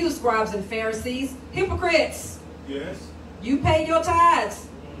unto you, scribes and Pharisees, hypocrites. Yes. You pay your tithes.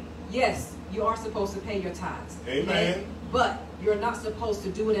 Yes, you are supposed to pay your tithes. Amen. Okay? But you're not supposed to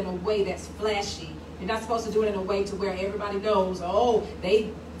do it in a way that's flashy. You're not supposed to do it in a way to where everybody knows, oh,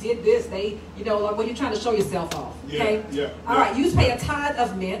 they did this. They, like when you're trying to show yourself off. Okay? Yeah. All right. You pay a tithe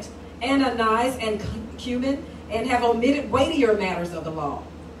of mint, anise, and cumin, and have omitted weightier matters of the law.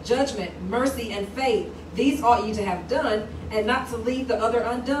 Judgment, mercy, and faith. These ought you to have done, and not to leave the other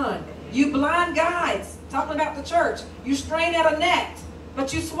undone. You blind guides, talking about the church. You strain at a gnat,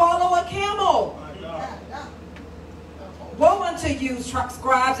 but you swallow a camel. Woe unto you,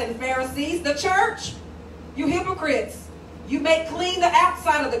 scribes and Pharisees, the church. You hypocrites. You make clean the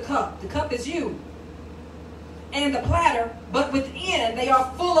outside of the cup. The cup is you. And the platter, but within they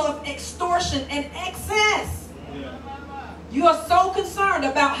are full of extortion and excess. Yeah. You are so concerned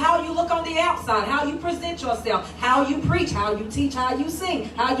about how you look on the outside, how you present yourself, how you preach, how you teach, how you sing,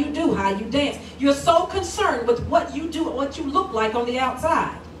 how you do, how you dance. You're so concerned with what you do, what you look like on the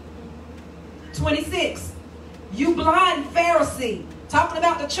outside. 26. You blind Pharisee, talking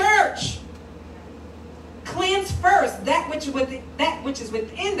about the church. Cleanse first that which is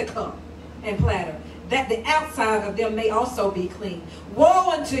within the cup and platter, that the outside of them may also be clean.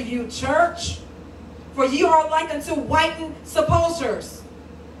 Woe unto you, church! For you are like unto whitened sepulchres,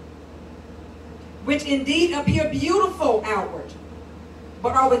 which indeed appear beautiful outward,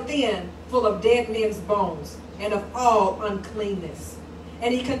 but are within full of dead men's bones and of all uncleanness.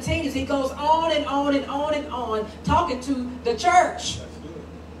 And he continues, he goes on and on and on and on, talking to the church.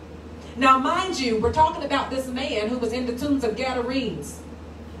 Now, mind you, we're talking about this man who was in the tombs of Gadarenes.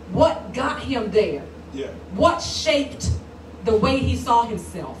 What got him there? Yeah. What shaped the way he saw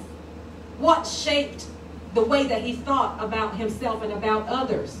himself? What shaped the way that he thought about himself and about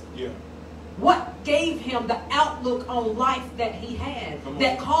others? Yeah. What gave him the outlook on life that he had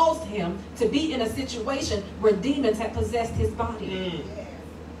that caused him to be in a situation where demons had possessed his body?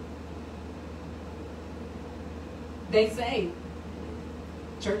 They say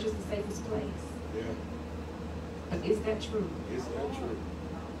church is the safest place. Yeah. But is that true? Is that true?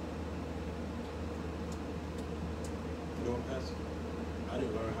 Pastor, I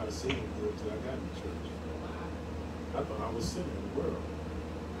didn't learn how to sing good until I got in church. I thought I was sinning in the world.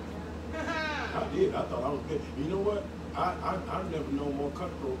 I did. I thought I was good. You know what? I've never known more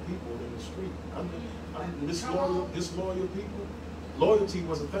cutthroat people than the street. I'm disloyal people. Loyalty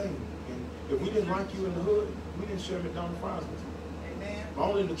was a thing. And if we didn't like you in the hood, we didn't share McDonald's fries with you. Amen.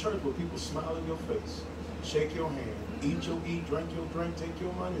 Only in the church where people smile in your face, shake your hand, eat your eat, drink your drink, take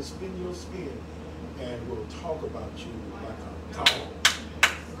your money, and spin your spin, and we'll talk about you like a dog.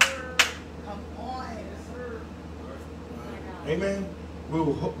 Come on. Amen.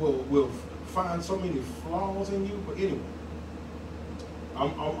 We'll find so many flaws in you, but anyway,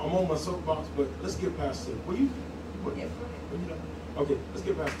 I'm on my soapbox, but let's get past it. Will you? What, Yeah, what you done? Okay, let's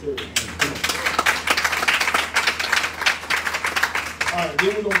get past Terry. All right,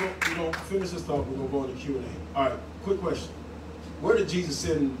 then we're gonna finish this talk. We're gonna go into Q&A. All right, quick question: where did Jesus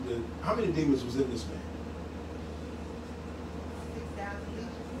send how many demons was in this man?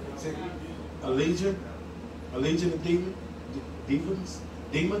 6,000. A legion of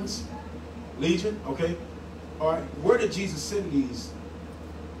demons, legion. Okay, all right. Where did Jesus send these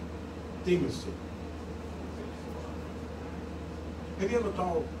demons to? Have you ever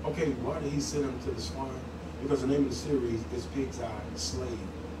thought, okay, why did he send them to the swine? Because the name of the series is Pig's Eye, Slave,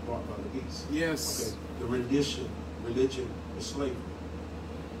 bought by the beast. Yes. Okay. The religion is slavery.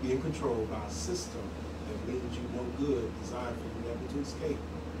 Being controlled by a system that means you no good, designed for you never to escape,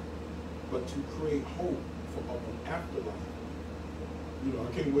 but to create hope for an afterlife. You know,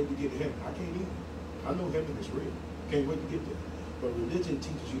 I can't wait to get to heaven. I can't either. I know heaven is real. Can't wait to get there. But religion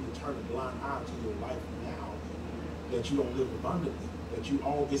teaches you to turn a blind eye to your life now, that you don't live abundantly, that you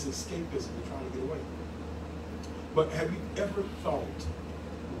always escapism, you're trying to get away. But have you ever thought,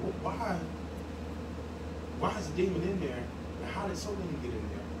 why is the demon in there? And how did so many get in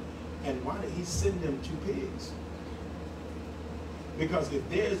there? And why did he send them to pigs? Because if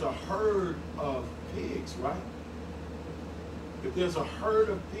there's a herd of pigs, right? If there's a herd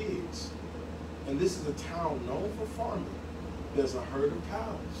of pigs, and this is a town known for farming, there's a herd of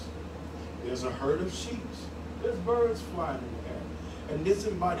cows, there's a herd of sheep, there's birds flying in the air. And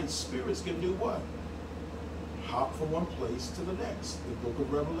disembodied spirits can do what? Hop from one place to the next. The book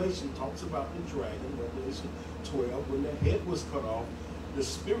of Revelation talks about the dragon, Revelation 12, when the head was cut off, the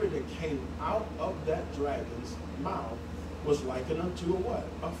spirit that came out of that dragon's mouth was likened unto a what?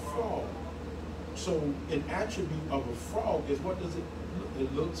 A frog. So an attribute of a frog is, what does it look?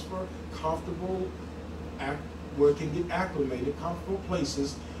 It looks for comfortable, where it can get acclimated, comfortable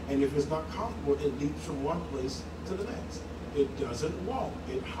places, and if it's not comfortable, it leaps from one place to the next. It doesn't walk,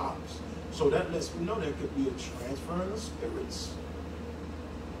 it hops. So that lets me know there could be a transfer of spirits.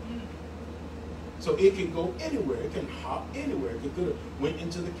 So it can go anywhere. It can hop anywhere. It could have went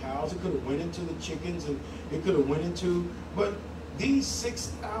into the cows. It could have went into the chickens, and it could have went into. But these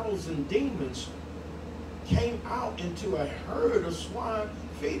 6,000 demons came out into a herd of swine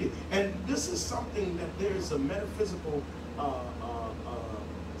feeding. And this is something that there is a metaphysical,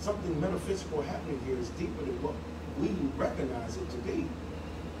 something metaphysical happening here. Is deeper than what we recognize it to be.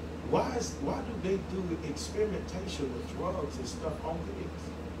 Why do they do experimentation with drugs and stuff on pigs?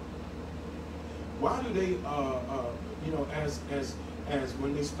 Why do they, as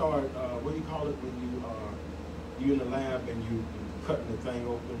when they start, what do you call it when you in the lab and you cutting the thing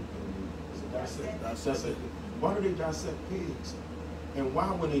open and is it dissect? Why do they dissect pigs? And why,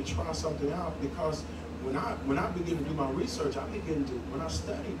 when they try something out? Because when I begin to do my research, when I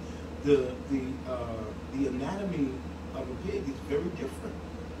study the anatomy of a pig is very different.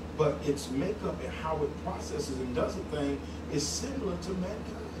 But its makeup and how it processes and does a thing is similar to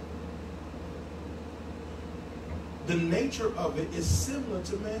mankind. The nature of it is similar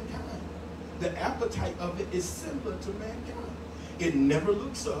to mankind. The appetite of it is similar to mankind. It never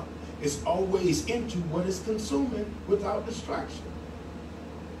looks up. It's always into what it's consuming without distraction.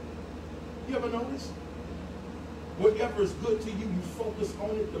 You ever notice? Whatever is good to you, you focus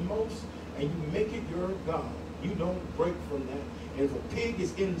on it the most, and you make it your God. You don't break from that. And if a pig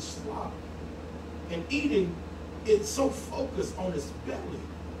is in the slop and eating, it's so focused on its belly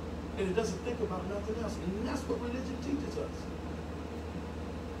that it doesn't think about nothing else. And that's what religion teaches us.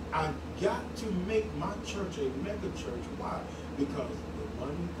 I've got to make my church a mega church. Why? Because the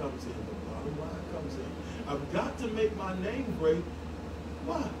money comes in, the bottom line comes in. I've got to make my name great.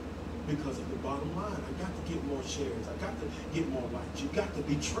 Why? Because of the bottom line. I got to get more shares. I got to get more likes. You got to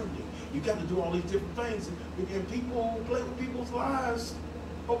be trending. You got to do all these different things. And people play with people's lives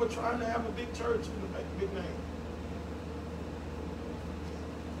over trying to have a big church and a big name.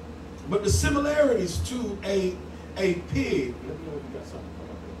 But the similarities to a pig, let me know if you got something.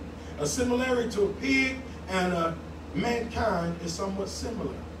 A similarity to a pig and a mankind is somewhat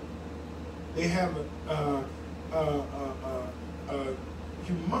similar. They have a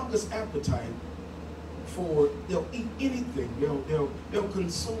humongous appetite they'll eat anything. They'll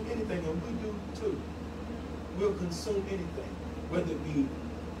consume anything, and we do too. We'll consume anything, whether it be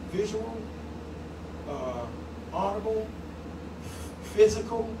visual, audible,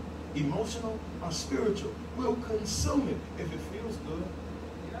 physical, emotional, or spiritual. We'll consume it if it feels good.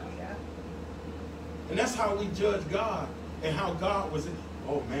 Yeah. And that's how we judge God and how God was in.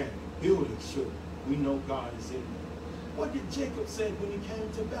 Oh man, building shook. We know God is in there. What did Jacob say when he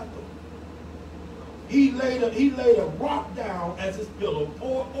came to Bethel? He laid a rock down as his pillow,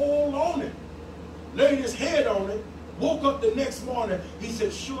 poured oil on it, laid his head on it, woke up the next morning. He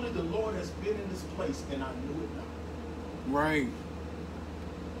said, surely the Lord has been in this place, and I knew it not. Right.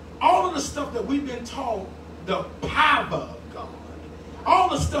 All of the stuff that we've been taught, the power of God, all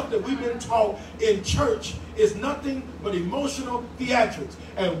the stuff that we've been taught in church is nothing but emotional theatrics.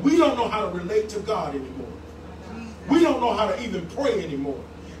 And we don't know how to relate to God anymore. We don't know how to even pray anymore.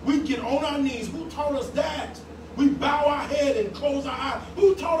 We get on our knees. Who taught us that? We bow our head and close our eyes.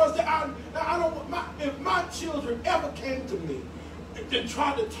 Who taught us that? If my children ever came to me and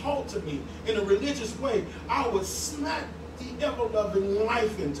tried to talk to me in a religious way, I would smack the ever-loving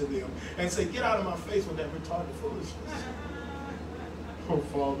life into them and say, get out of my face with that retarded foolishness. Oh,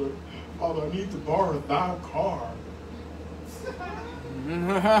 Father, I need to borrow thy car.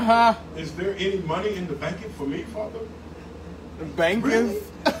 Is there any money in the banking for me, Father? The banking? Really?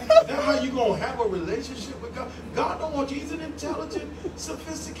 Is that how you going to have a relationship with God? God don't want you. He's an intelligent,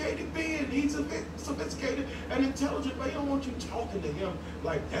 sophisticated being. He's a bit sophisticated and intelligent, but he don't want you talking to him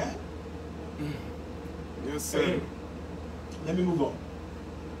like that. Yes, sir. Anyway, let me move on.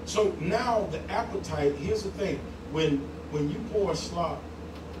 So now the appetite, here's the thing. When you pour slop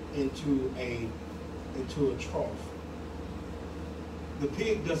into a trough, the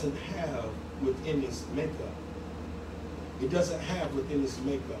pig doesn't have within its makeup. It doesn't have within its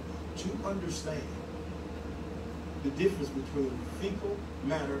makeup to understand the difference between fecal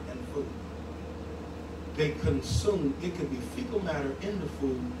matter and food. They consume, it could be fecal matter in the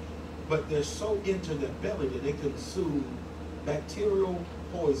food, but they're so into their belly that they consume bacterial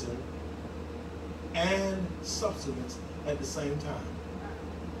poison and substance at the same time.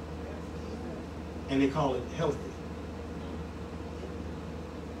 And they call it healthy.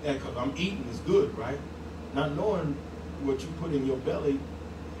 Yeah, because I'm eating is good, right? Not knowing what you put in your belly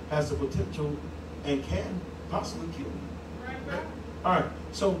has the potential and can possibly kill you. Right? All right,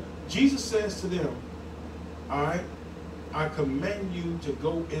 so Jesus says to them, all right, I command you to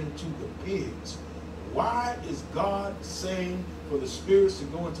go into the pigs. Why is God saying for the spirits to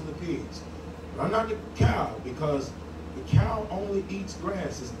go into the pigs? Well, not the cow, because the cow only eats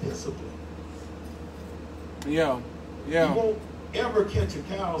grass. It's discipline. Yeah. You won't ever catch a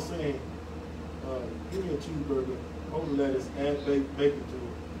cow saying, give me a cheeseburger, hold the lettuce, add bacon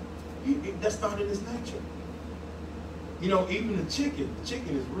to it. That's not in his nature. You know, even the chicken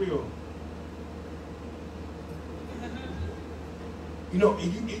is real. You know,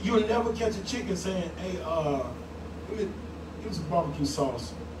 you'll never catch a chicken saying, hey, give me some barbecue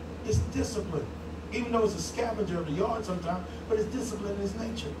sauce. It's discipline. Even though it's a scavenger of the yard sometimes, but it's discipline in his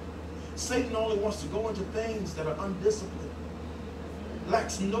nature. Satan only wants to go into things that are undisciplined,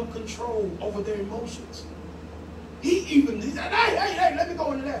 lacks no control over their emotions. He said, hey, let me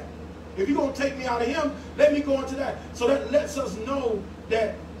go into that. If you're going to take me out of him, let me go into that. So that lets us know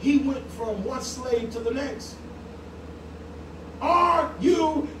that he went from one slave to the next. Are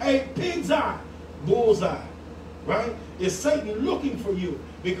you a pig's eye? Bullseye. Right? Is Satan looking for you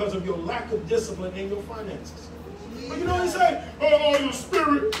because of your lack of discipline in your finances? But you know what he say? Oh, your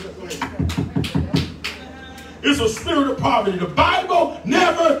spirit. It's a spirit of poverty. The Bible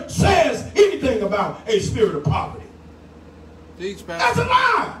never says anything about a spirit of poverty. Teach, Pastor. That's a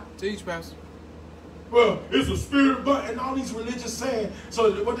lie. Teach, Pastor. Well, it's a spirit of and all these religious saying.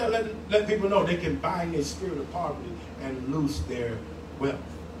 So what that let people know, they can bind their spirit of poverty and loose their wealth.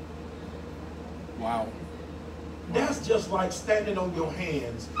 Wow. That's just like standing on your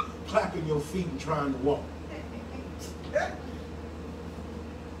hands, clapping your feet and trying to walk.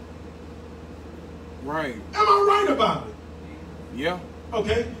 Right. Am I right about it? Yeah.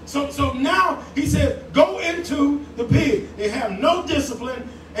 Okay, so now he said, go into the pig. They have no discipline,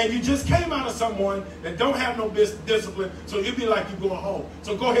 and you just came out of someone that don't have no discipline, so it'd be like you're going home.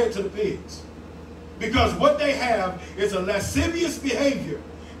 So go ahead to the pigs. Because what they have is a lascivious behavior.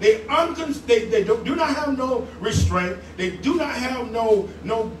 They do not have no restraint. They do not have no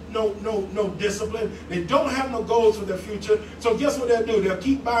discipline. They don't have no goals for their future. So guess what they'll do? They'll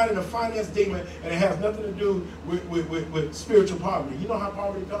keep buying a finance demon, and it has nothing to do with spiritual poverty. You know how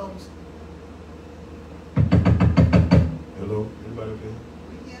poverty comes? Hello? Anybody okay?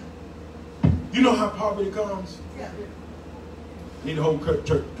 You know how poverty comes? Yeah. Need the whole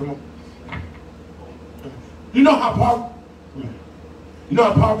church. Come on. You know how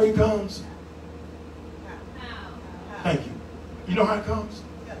poverty comes? Thank you. You know how it comes?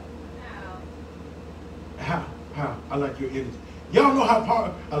 How? I like your energy. Y'all know how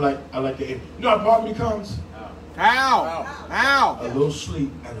poverty. I like your energy. You know how poverty comes? How? A little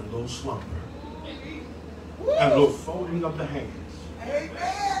sleep and a little slumber. And a little folding of the hands.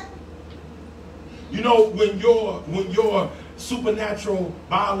 Amen. You know, when your supernatural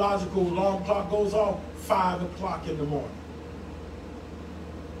biological alarm clock goes off, 5 o'clock in the morning.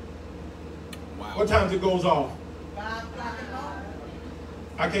 Wow. What time it goes off? 5 o'clock in the morning.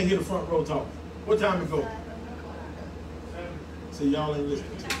 I can't hear the front row talk. What time it go? See, y'all ain't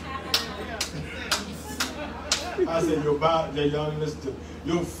listening to. I said y'all ain't listening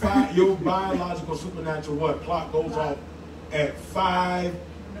to. Your biological supernatural what? Clock goes off at 5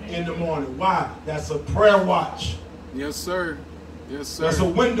 in the morning. Why? That's a prayer watch. Yes, sir. Yes, sir. That's a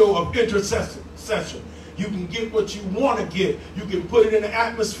window of intercession. You can get what you want to get. You can put it in the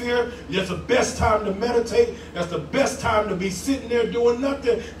atmosphere. That's the best time to meditate. That's the best time to be sitting there doing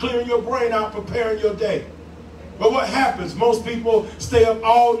nothing, clearing your brain out, preparing your day. But what happens? Most people stay up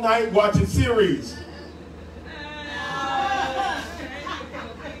all night watching series.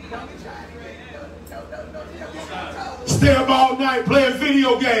 Stay up all night playing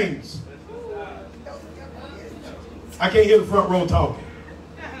video games. I can't hear the front row talking.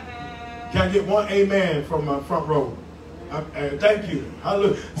 Can I get one amen from my front row? Thank you.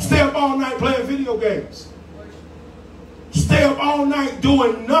 Hallelujah. Stay up all night playing video games. Stay up all night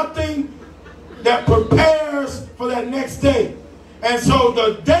doing nothing that prepares for that next day. And so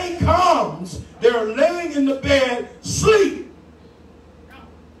the day comes, they're laying in the bed, sleep.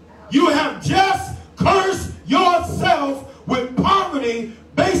 You have just cursed yourself with poverty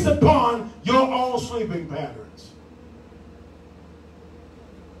based upon your own sleeping patterns.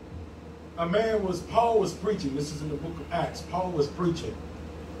 Paul was preaching. This is in the book of Acts. Paul was preaching.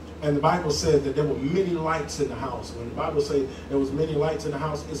 And the Bible said that there were many lights in the house. When the Bible says there was many lights in the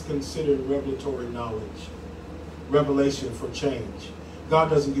house, it's considered revelatory knowledge. Revelation for change. God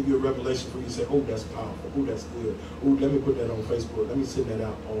doesn't give you a revelation for you to say, oh, that's powerful. Oh, that's good. Oh, let me put that on Facebook. Let me send that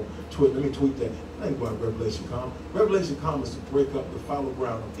out on Twitter. Let me tweet that. That ain't what revelation comes. Revelation comes to break up the fallow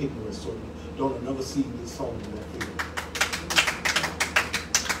ground of ignorance so don't another seed get sown in that field.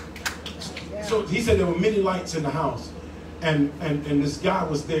 So he said there were many lights in the house. And this guy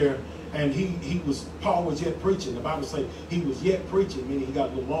was there, and Paul was yet preaching. The Bible says he was yet preaching, meaning he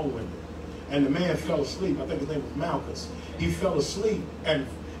got a little long-winded. And the man fell asleep. I think his name was Malchus. He fell asleep and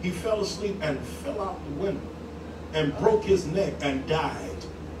fell out the window and broke his neck and died.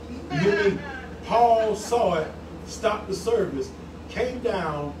 You hear me? Paul saw it, stopped the service, came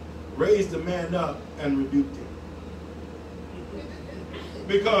down, raised the man up, and rebuked him.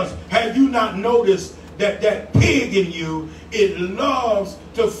 Because have you not noticed that pig in you, it loves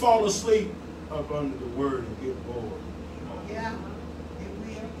to fall asleep up under the word and get bored? Yeah, it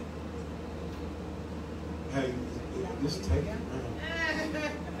will. Hey, just take it, man.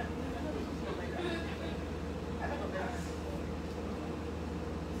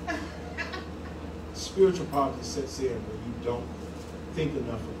 Spiritual poverty sets in when you don't think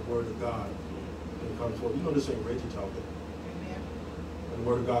enough of the word of God when it comes forward. You know this ain't Reggie talking. When the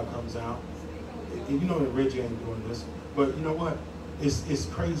word of God comes out, you know that Reggie ain't doing this, but you know what? It's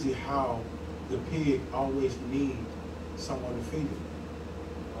crazy how the pig always needs someone to feed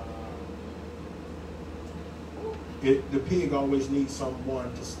it. The pig always needs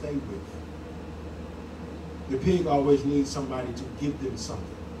someone to stay with. The pig always needs somebody to give them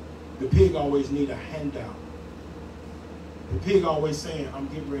something. The pig always needs a handout. The pig always saying, I'm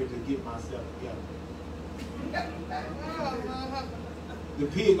getting ready to get myself together. The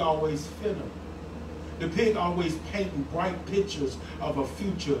pig always fiddling. The pig always painting bright pictures of a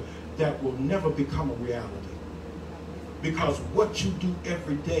future that will never become a reality. Because what you do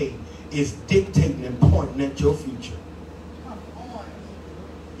every day is dictating and pointing at your future.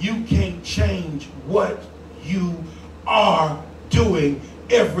 You can't change what you are doing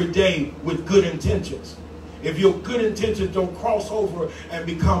every day with good intentions. If your good intentions don't cross over and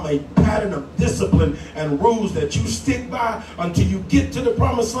become a pattern of discipline and rules that you stick by until you get to the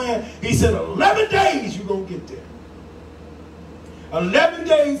promised land, he said 11 days you're going to get there. 11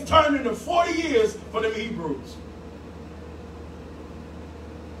 days turned into 40 years for them Hebrews.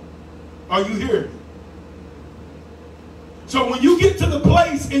 Are you hearing me? So when you get to the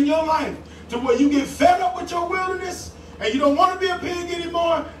place in your life to where you get fed up with your wilderness and you don't want to be a pig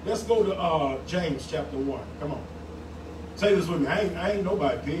anymore, let's go to James chapter 1. Come on. Say this with me. I ain't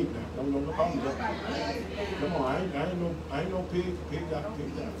nobody pig now. Don't know about that. Come on, I ain't no pig. Pig got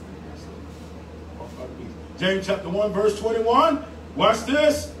pigged out. James chapter 1, verse 21. Watch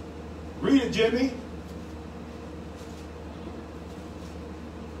this. Read it, Jimmy.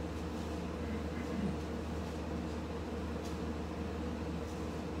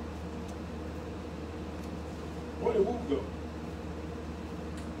 Where did Whoop go?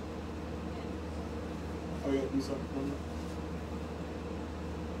 Oh, you got to do something?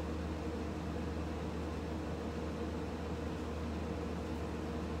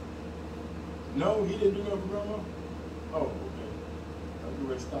 No, he didn't do nothing for Grandma? Oh, okay. I'm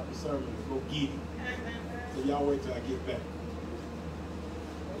ready to stop the sermon and go get him. So y'all wait till I get back.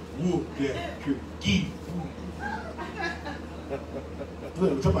 Whoop that get him.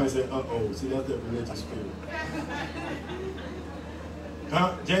 Look, somebody said, uh-oh. See, that's that religious spirit.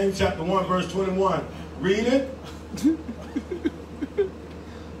 Huh? James chapter 1, verse 21. Read it.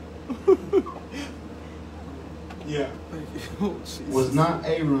 Yeah. Was not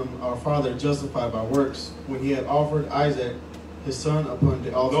Abram, our father, justified by works when he had offered Isaac, his son, upon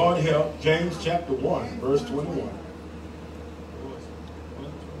the altar? Lord help. James chapter 1, verse 21.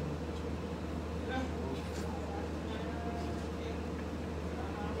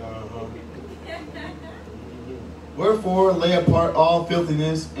 Wherefore lay apart all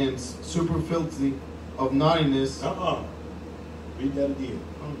filthiness and superfluity of naughtiness. Read that again.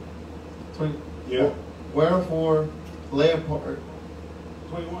 20, Yeah. Wherefore lay apart.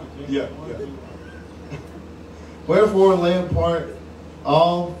 21. Yeah. Wherefore lay apart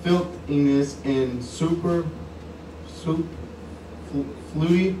all filthiness and superfluity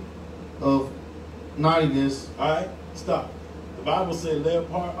of naughtiness. All right, stop. The Bible says lay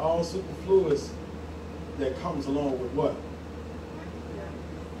apart all superfluous that comes along with what?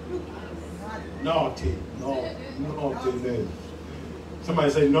 Naughty. Naughty. Somebody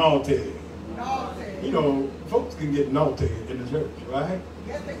say naughty. You know, folks can get naughty in the church, right?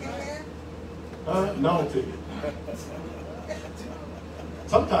 Yes, they can. Naughty.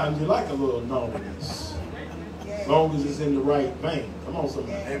 Sometimes you like a little naughtiness, as long as it's in the right vein. Come on,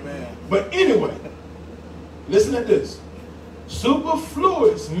 somebody. Amen. But anyway, listen to this.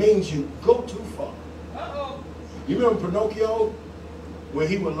 Superfluous means you go too far. You remember Pinocchio, where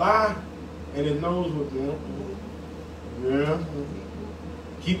he would lie and his nose would go, yeah,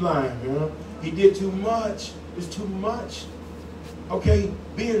 keep lying, yeah. He did too much. It's too much. Okay,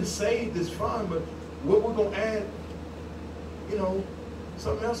 being saved is fine, but what we're going to add, you know,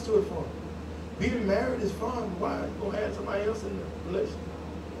 something else to it for? Being married is fun. Why are you going to add somebody else in the relationship?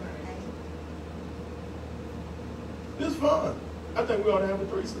 It's fun. I think we ought to have a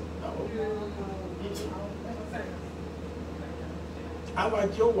threesome. No. I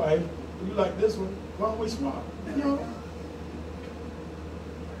like your wife. You like this one. Why don't we swap? You know?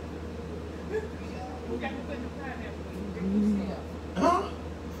 Huh?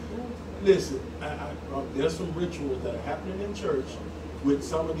 Listen, there's some rituals that are happening in church with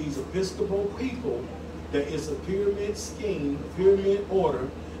some of these Episcopal people that it's a pyramid scheme, a pyramid order,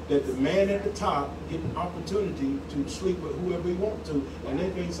 that the man at the top get an opportunity to sleep with whoever he wants to, and they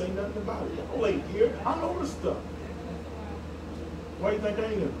can't say nothing about it. Oh, ain't here. I know this stuff. Why do you think I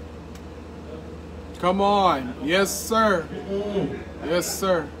ain't here? Come on. Yes, sir. Yes,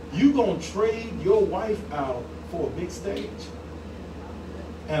 sir. You gonna trade your wife out for a big stage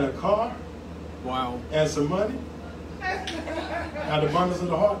and a car? Wow. And some money? Out of the abundance of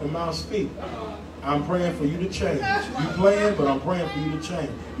the heart, the mouth speak. I'm praying for you to change. You playing, but I'm praying for you to change.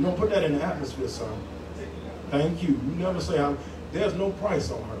 You don't put that in the atmosphere, son. Thank you. You never say, there's no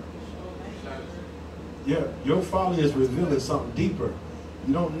price on her. Yeah, your folly is revealing something deeper.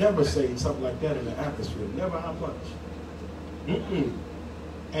 You don't never say something like that in the atmosphere. Never how much.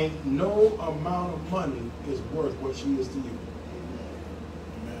 Ain't no amount of money is worth what she is to you.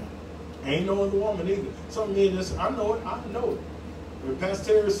 Ain't no other woman either. Some men just, I know it. When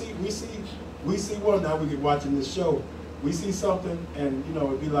Pastor Terri see, we see one, now we get watching this show. We see something and, you know,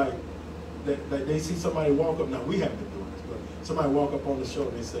 it'd be like, they see somebody walk up. Now, we haven't been doing this, but somebody walk up on the show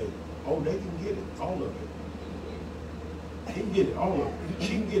and they say, oh, they can get it, all of it. He can get it, all of it. She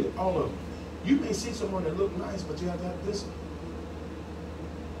can get it, all of it. You may see someone that look nice, but you have to have discipline.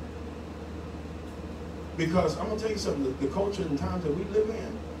 Because I'm going to tell you something, the culture and times that we live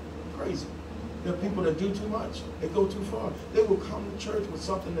in, crazy. There are people that do too much. They go too far. They will come to church with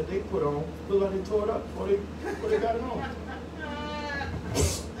something that they put on, look like they tore it up before they got it on.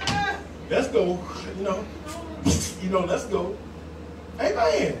 Let's go, let's go.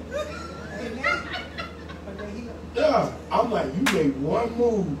 Amen. Yeah, I'm like, you made one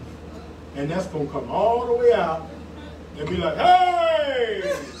move, and that's going to come all the way out, And be like, hey!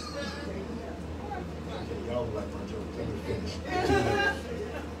 Okay, y'all like my joke. Let me finish.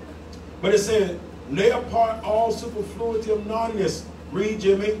 But it said, lay apart all superfluity of naughtiness. Read,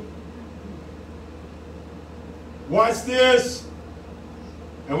 Jimmy. Watch this.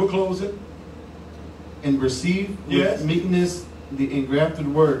 And we're closing. And receive Yes. with meekness the engrafted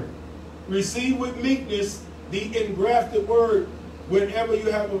word. Receive with meekness the engrafted word. Whenever you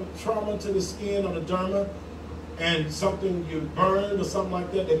have a trauma to the skin or the derma and something you burned or something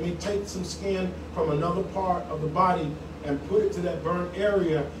like that, they may take some skin from another part of the body and put it to that burned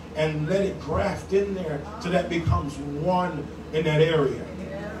area and let it graft in there till that becomes one in that area.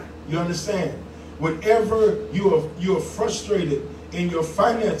 You understand? Whenever you are frustrated in your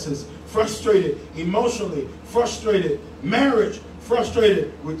finances, frustrated emotionally, frustrated marriage,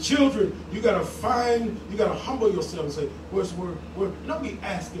 frustrated with children, you gotta humble yourself and say, where's don't be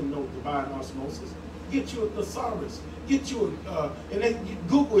asking no divine osmosis. Get you a thesaurus. Get you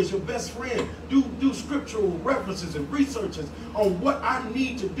Google is your best friend. Do scriptural references and researches on what I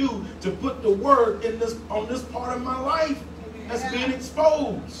need to do to put the word on this part of my life that's being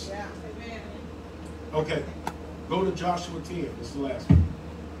exposed. Yeah. Okay, go to Joshua 10. This is the last one.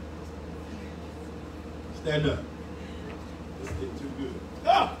 Stand up. This is getting too good.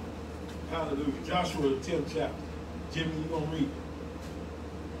 Ah! Hallelujah. Joshua 10th chapter. Jimmy, you're going to read it.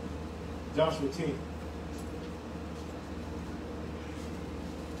 Joshua 10.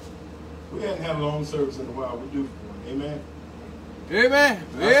 We hadn't had a long service in a while. We do for one. Amen. Amen.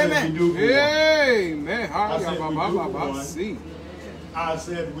 I said Amen. we do for one. Amen. I said we do for one. See. I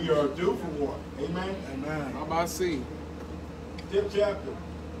said we are due for one. Amen. Amen. How about see? 10th chapter.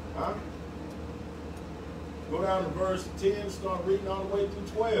 Huh? Go down to verse 10, start reading all the way through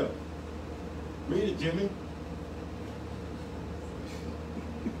 12. Read it, Jimmy.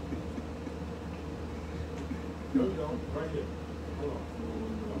 No, you don't. Right here. Hold on.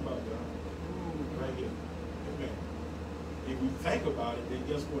 I'm about done. Right here. Amen. If you think about it, then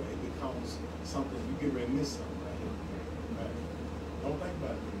guess what? It becomes something. You get ready to miss something right here. Right? Don't think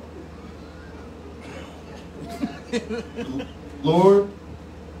about it. Lord,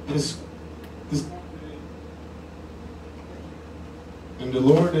 and the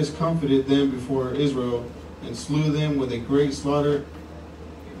Lord has comforted them before Israel and slew them with a great slaughter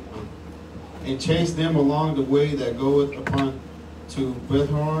and chased them along the way that goeth upon to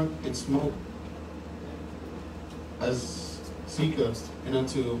Bethhoron and smote as Sika and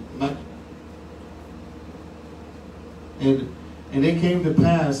unto Mac. And it came to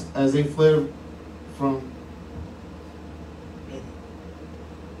pass as they fled from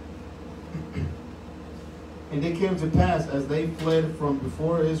And it came to pass as they fled from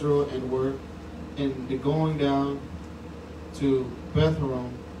before Israel and were in the going down to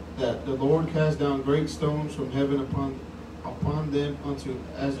Bethhoron, that the Lord cast down great stones from heaven upon them unto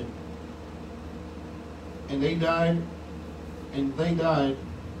Azar. And they died.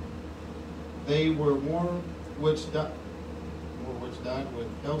 They were more which died with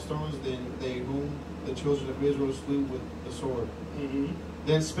hailstones than they whom the children of Israel slew with the sword. Mm-hmm.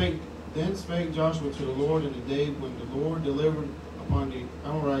 Then spake Joshua to the Lord in the day when the Lord delivered upon the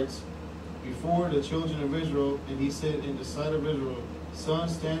Amorites before the children of Israel, and he said in the sight of Israel, sun,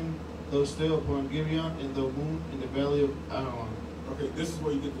 stand thou still upon Gibeon, and the moon in the valley of Ajalon. Okay, this is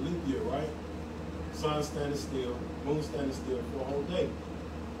where you get the leap year, right? Sun standing still, moon standing still for a whole day.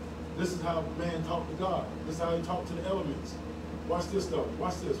 This is how man talked to God. This is how he talked to the elements. Watch this though.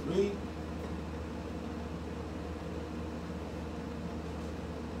 Watch this. Read.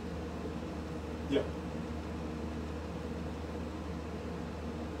 Yeah.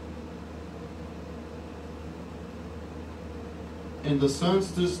 And the sun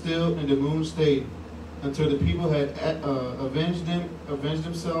stood still, and the moon stayed, until the people had avenged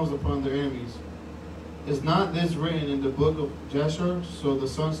themselves upon their enemies. Is not this written in the book of Jasher? So the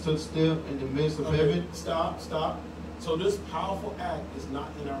sun stood still in the midst of heaven. Stop. So this powerful act is not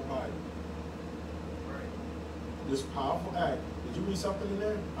in our Bible. This powerful act. Did you read something in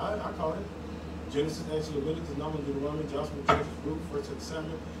there? I caught it. Genesis, Exodus, Leviticus, Numbers, Deuteronomy, Joshua, Judges, Ruth, 1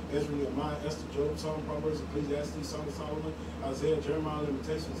 Samuel, Ezra, Nehemiah, Esther, Job, Psalm, Proverbs, Ecclesiastes, Song of Solomon, Isaiah, Jeremiah,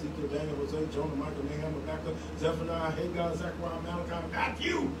 Lamentations, Ezekiel, Daniel, Hosea, Jonah, Micah, Nahum, Habakkuk, Zephaniah, Haggai, Zechariah, Malachi,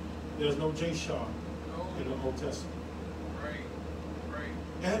 Matthew. There's no J. Shaw in the Old Testament. Right.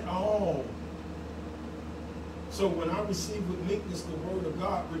 At all. So when I receive with meekness the word of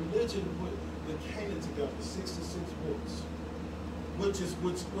God, religion put the canon together, 66 books. Which is a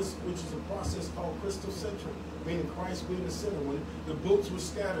process called Christocentric, meaning Christ being the center. When the books were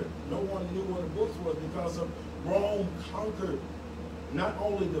scattered, no one knew what the books was because of Rome conquered not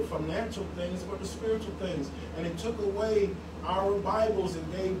only the financial things, but the spiritual things. And they took away our Bibles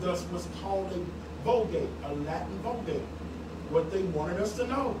and gave us what's called a Vulgate, a Latin Vulgate, what they wanted us to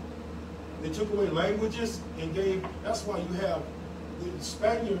know. They took away languages and gave, that's why you have the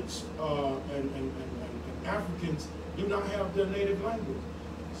Spaniards and Africans do not have their native language.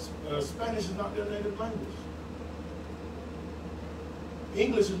 Spanish is not their native language.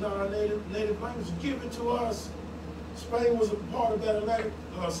 English is not our native language. Give it to us. Spain was a part of that Atlantic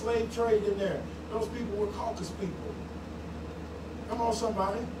slave trade in there. Those people were Caucasus people. Come on,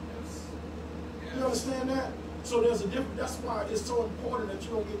 somebody. You understand that? So there's a difference. That's why it's so important that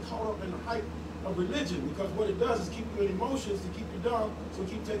you don't get caught up in the hype of religion, because what it does is keep you in emotions to keep you dumb, so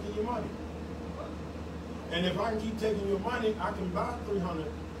keep taking your money. And if I can keep taking your money, I can buy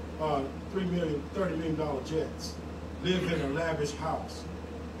 $30 million jets, live in a lavish house,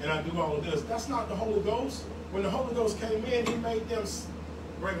 and I do all of this. That's not the Holy Ghost. When the Holy Ghost came in, he made them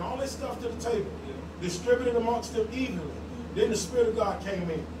bring all this stuff to the table, distribute it amongst them evenly. Then the Spirit of God came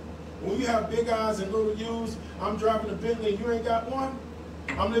in. When you have big eyes and little U's, I'm driving a Bentley and you ain't got one.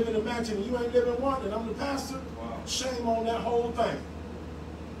 I'm living in a mansion and you ain't living one, and I'm the pastor. Wow. Shame on that whole thing.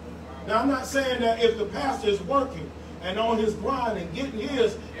 Now, I'm not saying that if the pastor is working and on his grind and getting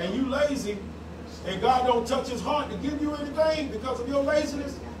his, and you lazy, and God don't touch his heart to give you anything because of your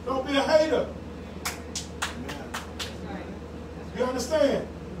laziness, don't be a hater. You understand?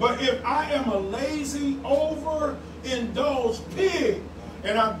 But if I am a lazy, overindulged pig,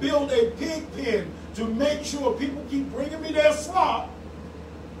 and I build a pig pen to make sure people keep bringing me their slop,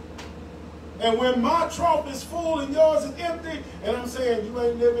 and when my trough is full and yours is empty, and I'm saying you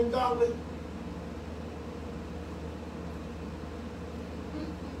ain't living godly,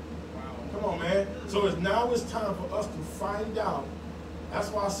 come on, man. So now it's time for us to find out. That's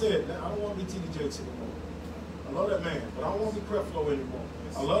why I said, I don't want to be T.D. Jakes anymore. I love that man, but I don't want to be Creflo anymore.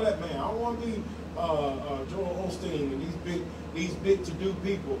 I love that man. I don't want to be Joel Osteen and these big to-do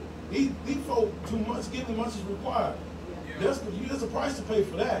people. These folk too much, giving much is required. There's a price to pay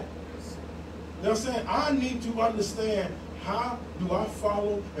for that. You know what I'm saying? I need to understand, how do I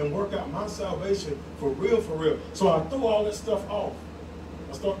follow and work out my salvation for real, for real. So I threw all that stuff off.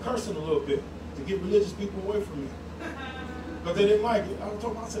 I start cursing a little bit to get religious people away from me. But they didn't like it. I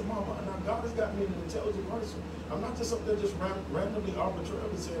told them, I said, Mama, now God has got me an intelligent person. I'm not just up there just randomly,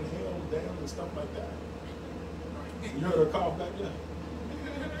 arbitrarily saying hell, damn, and stuff like that. You heard her cough back there?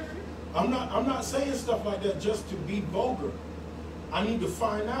 I'm not saying stuff like that just to be vulgar. I need to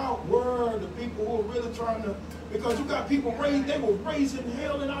find out where the people who are really trying to, because you got people they were raising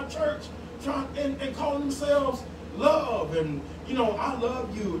hell in our church, trying and calling themselves love, and you know, I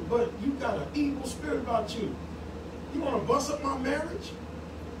love you, but you got an evil spirit about you. You want to bust up my marriage?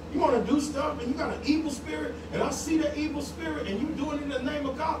 You want to do stuff and you got an evil spirit, and I see that evil spirit and you doing it in the name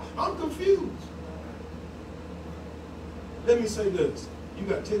of God? I'm confused. Let me say this. You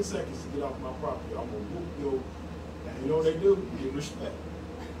got 10 seconds to get off my property. I'm going to whoop your, and you know what they do? You get respect.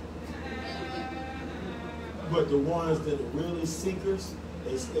 But the ones that are really seekers,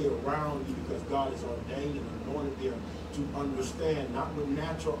 they stay around you because God has ordained and anointed them to understand, not with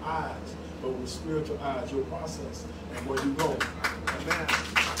natural eyes, but with spiritual eyes, your process and where you go. Amen.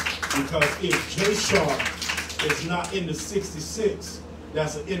 Because if J Sharp is not in the 66,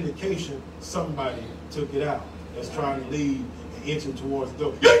 that's an indication somebody took it out. That's trying to lead and enter towards the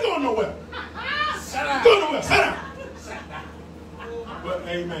door. You ain't going nowhere. Go nowhere. Sit down. But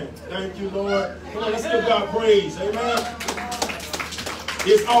amen. Thank you, Lord. Come on, let's give God praise. Amen.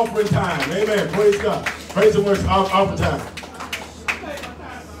 It's offering time. Amen. Praise God. Praise and worship. Offering time.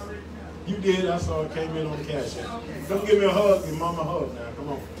 You did. I saw it came in on the cash app. Come give me a hug. Give Mama a hug now. Come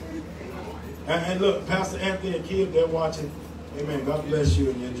on. And look, Pastor Anthony and Kid, they're watching. Amen. God bless you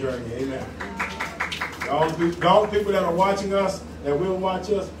in your journey. Amen. All the people that are watching us, that will watch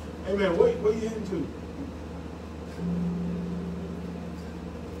us, amen. Where you heading to?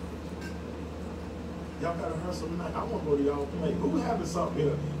 Y'all got to rehearsal tonight. I want to go to y'all play. Who having something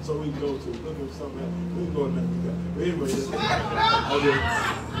here so we can go to? Looking for something else. We can go and make it together. Anyway,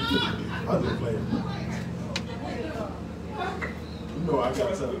 I'll just play it. You know I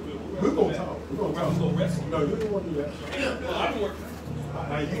got something. We're going to talk. We're going to talk. No, you don't want to do that. Well, I'm working.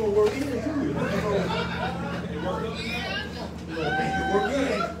 Now, you going to work in it too.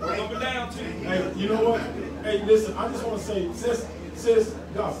 Work up and down too. Hey, you know what? Hey, listen, I just want to say, sis,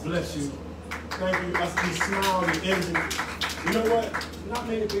 God bless you. Thank you. I see smile and energy. You know what? Not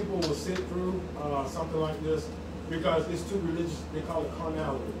many people will sit through something like this because it's too religious. They call it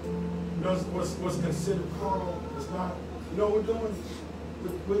carnality. You know what's considered carnal? It's not. You know what we're doing?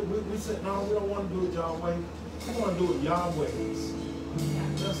 We said, no, we don't want to do it y'all way. We want to do it y'all ways. You know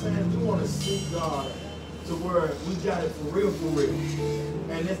what I'm saying? We want to seek God to where we got it for real.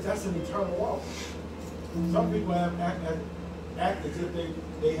 And that's an eternal walk. Some people have act as if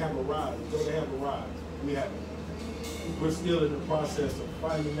they have arrived. Though they have arrived. We haven't. We're still in the process of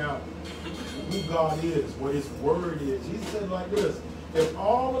finding out who God is, what His Word is. Jesus said it like this: if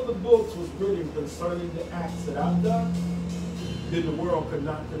all of the books was written concerning the acts that I've done, then the world could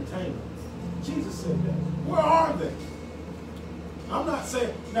not contain them. Jesus said that. Where are they? I'm not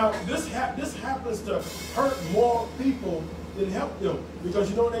saying, now this happens to hurt more people than help them. Because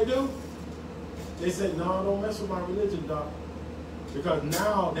you know what they do? They say, no, don't mess with my religion, doc. Because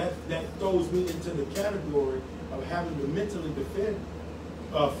now that throws me into the category of having to mentally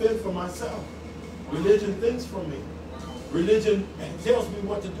fend for myself. Religion thinks for me. Religion tells me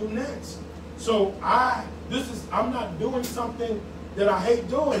what to do next. So I'm not doing something that I hate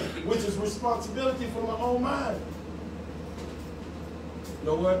doing, which is responsibility for my own mind. You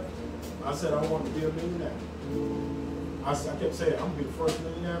know what? I said I wanted to be a millionaire. I kept saying, I'm going to be the first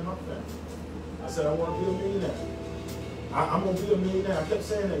millionaire in my family. I said I want to be a millionaire. I'm going to be a millionaire. I kept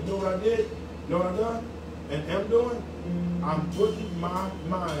saying that. You know what I did? You know what I done? And am doing? I'm putting my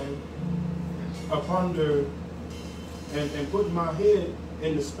mind up under and putting my head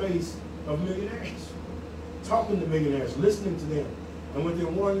in the space of millionaires. Talking to millionaires, listening to them. And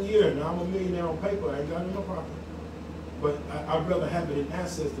within 1 year, now I'm a millionaire on paper. I ain't got no property. But I'd rather have it in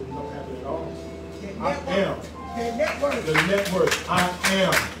assets than not have it at all. I am. The network. I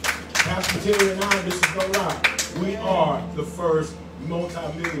am. Pastor Terri and I, this is no lie. We are the first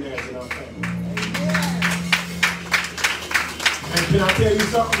multi-millionaires in our family. And can I tell you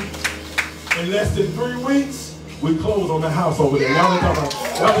something? In less than 3 weeks, we close on the house over there. Y'all ain't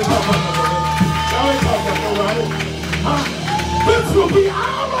talking about nobody. Huh? This will be ours.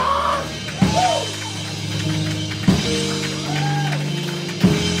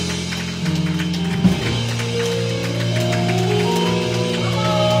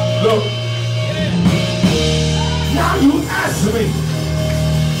 Look. Now you ask me,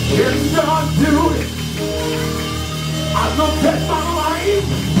 can God do it? I looked at my life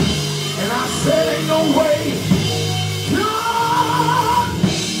and I said, ain't no way God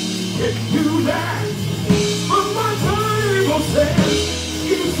can do that. But my Bible says,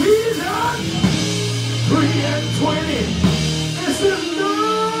 Ephesians 3:20, it says, now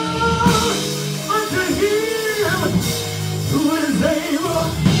unto Him who is able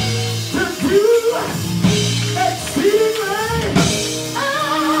to do exceedingly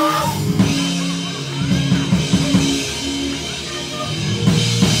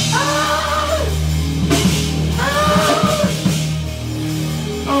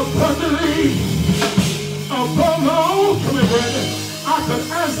abundantly above all, come here, Brandon, I could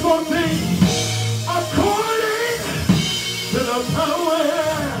ask for things according to the power.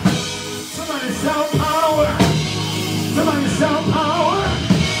 Somebody shout power. Somebody shout power.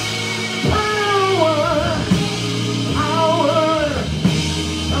 Power. Power.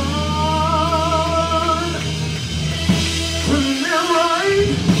 To live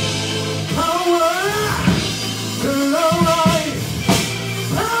right. Power. To love right.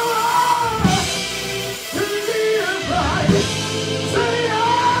 Power. To live right. Say it.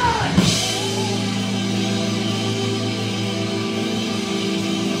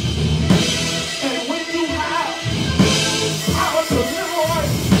 And when you have power to live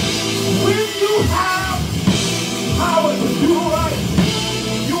right, when you have power to do right,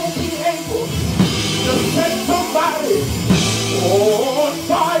 you'll be able to set somebody on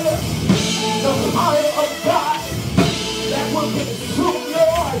fire. The fire of God that will consume your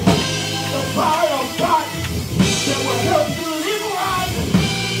life. The fire of God that will help you live right.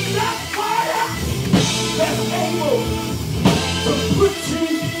 That fire that's able to put you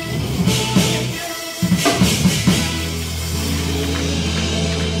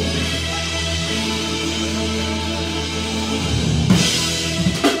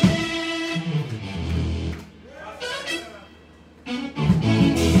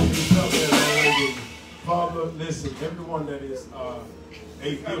Father, listen, everyone that is a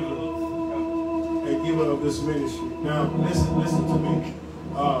giver of this ministry. Now, listen to me.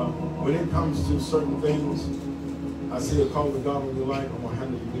 When it comes to certain things, I see a call to God in your life, I'm going to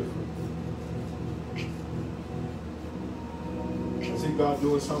handle you different. I see God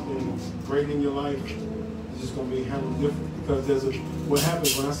doing something great in your life, it's just going to be handled different. Because what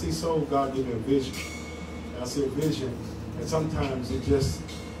happens when I see souls, God gives me a vision. And I see a vision, and sometimes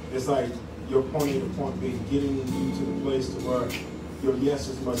it's like your point A to point B, getting you to the place to where your yes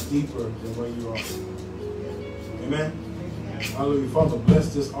is much deeper than where you are. Amen? Hallelujah. Father,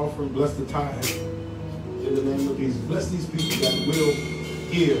 bless this offering, bless the tithe. In the name of Jesus. Bless these people that will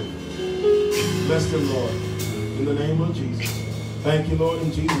hear. Bless them, Lord. In the name of Jesus. Thank you, Lord,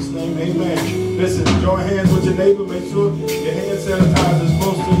 in Jesus' name. Amen. Listen, join hands with your neighbor. Make sure your hand sanitizer is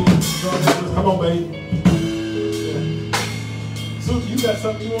close to you. Join hands with, come on, baby. Yeah. Suki, you got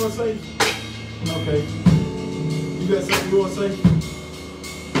something you want to say? Okay. You got something you want to say?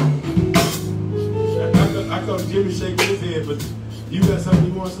 I thought Jimmy shaking his head, but you got something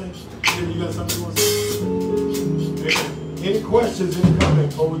you want to say? Jimmy, you got something you want to say? Any questions, any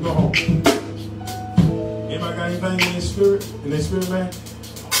comments before we go home? Anybody got anything in their spirit? In their spirit, man?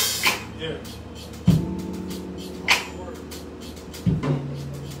 Yeah.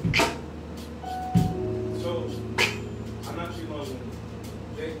 So, I'm not too long.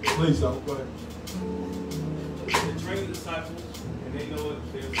 Please don't. Go ahead. They train the disciples, and they know it,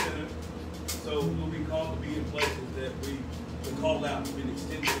 they're a sinner. So we'll be called to be in places that we've been called out, we've been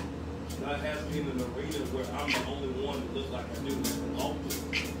extended. God has me in an arena where I'm the only one that looks like I do at the altar.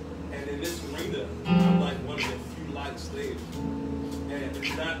 And in this arena, I'm like one of the few lights there. And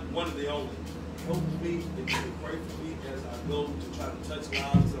it's not one of the only. Help me and you can pray for me as I go to try to touch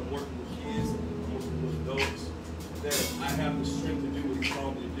lives. I'm working with kids, I'm working with adults. That I have the strength to do what He's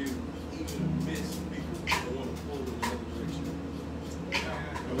called me to do, even amidst people that want to pull in another direction.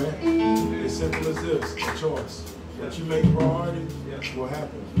 Amen. As simple as this, a choice. What you make a priority will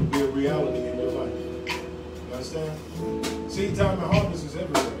happen. Will be a reality in your life. You understand? Seed time and harvest is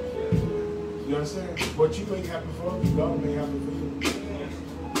everywhere. You understand? What you make happen for others, God will make happen for you.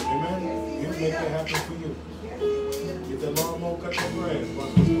 Amen? He'll make that happen for you. Get that lawnmower, cut that grass.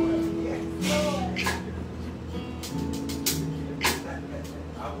 Watch what's going to happen.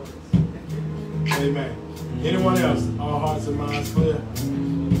 Amen. Anyone else? All hearts and minds clear?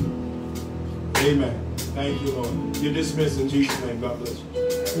 Amen. Thank you, Lord. You're dismissed in Jesus' name. God bless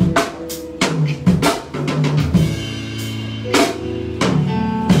you.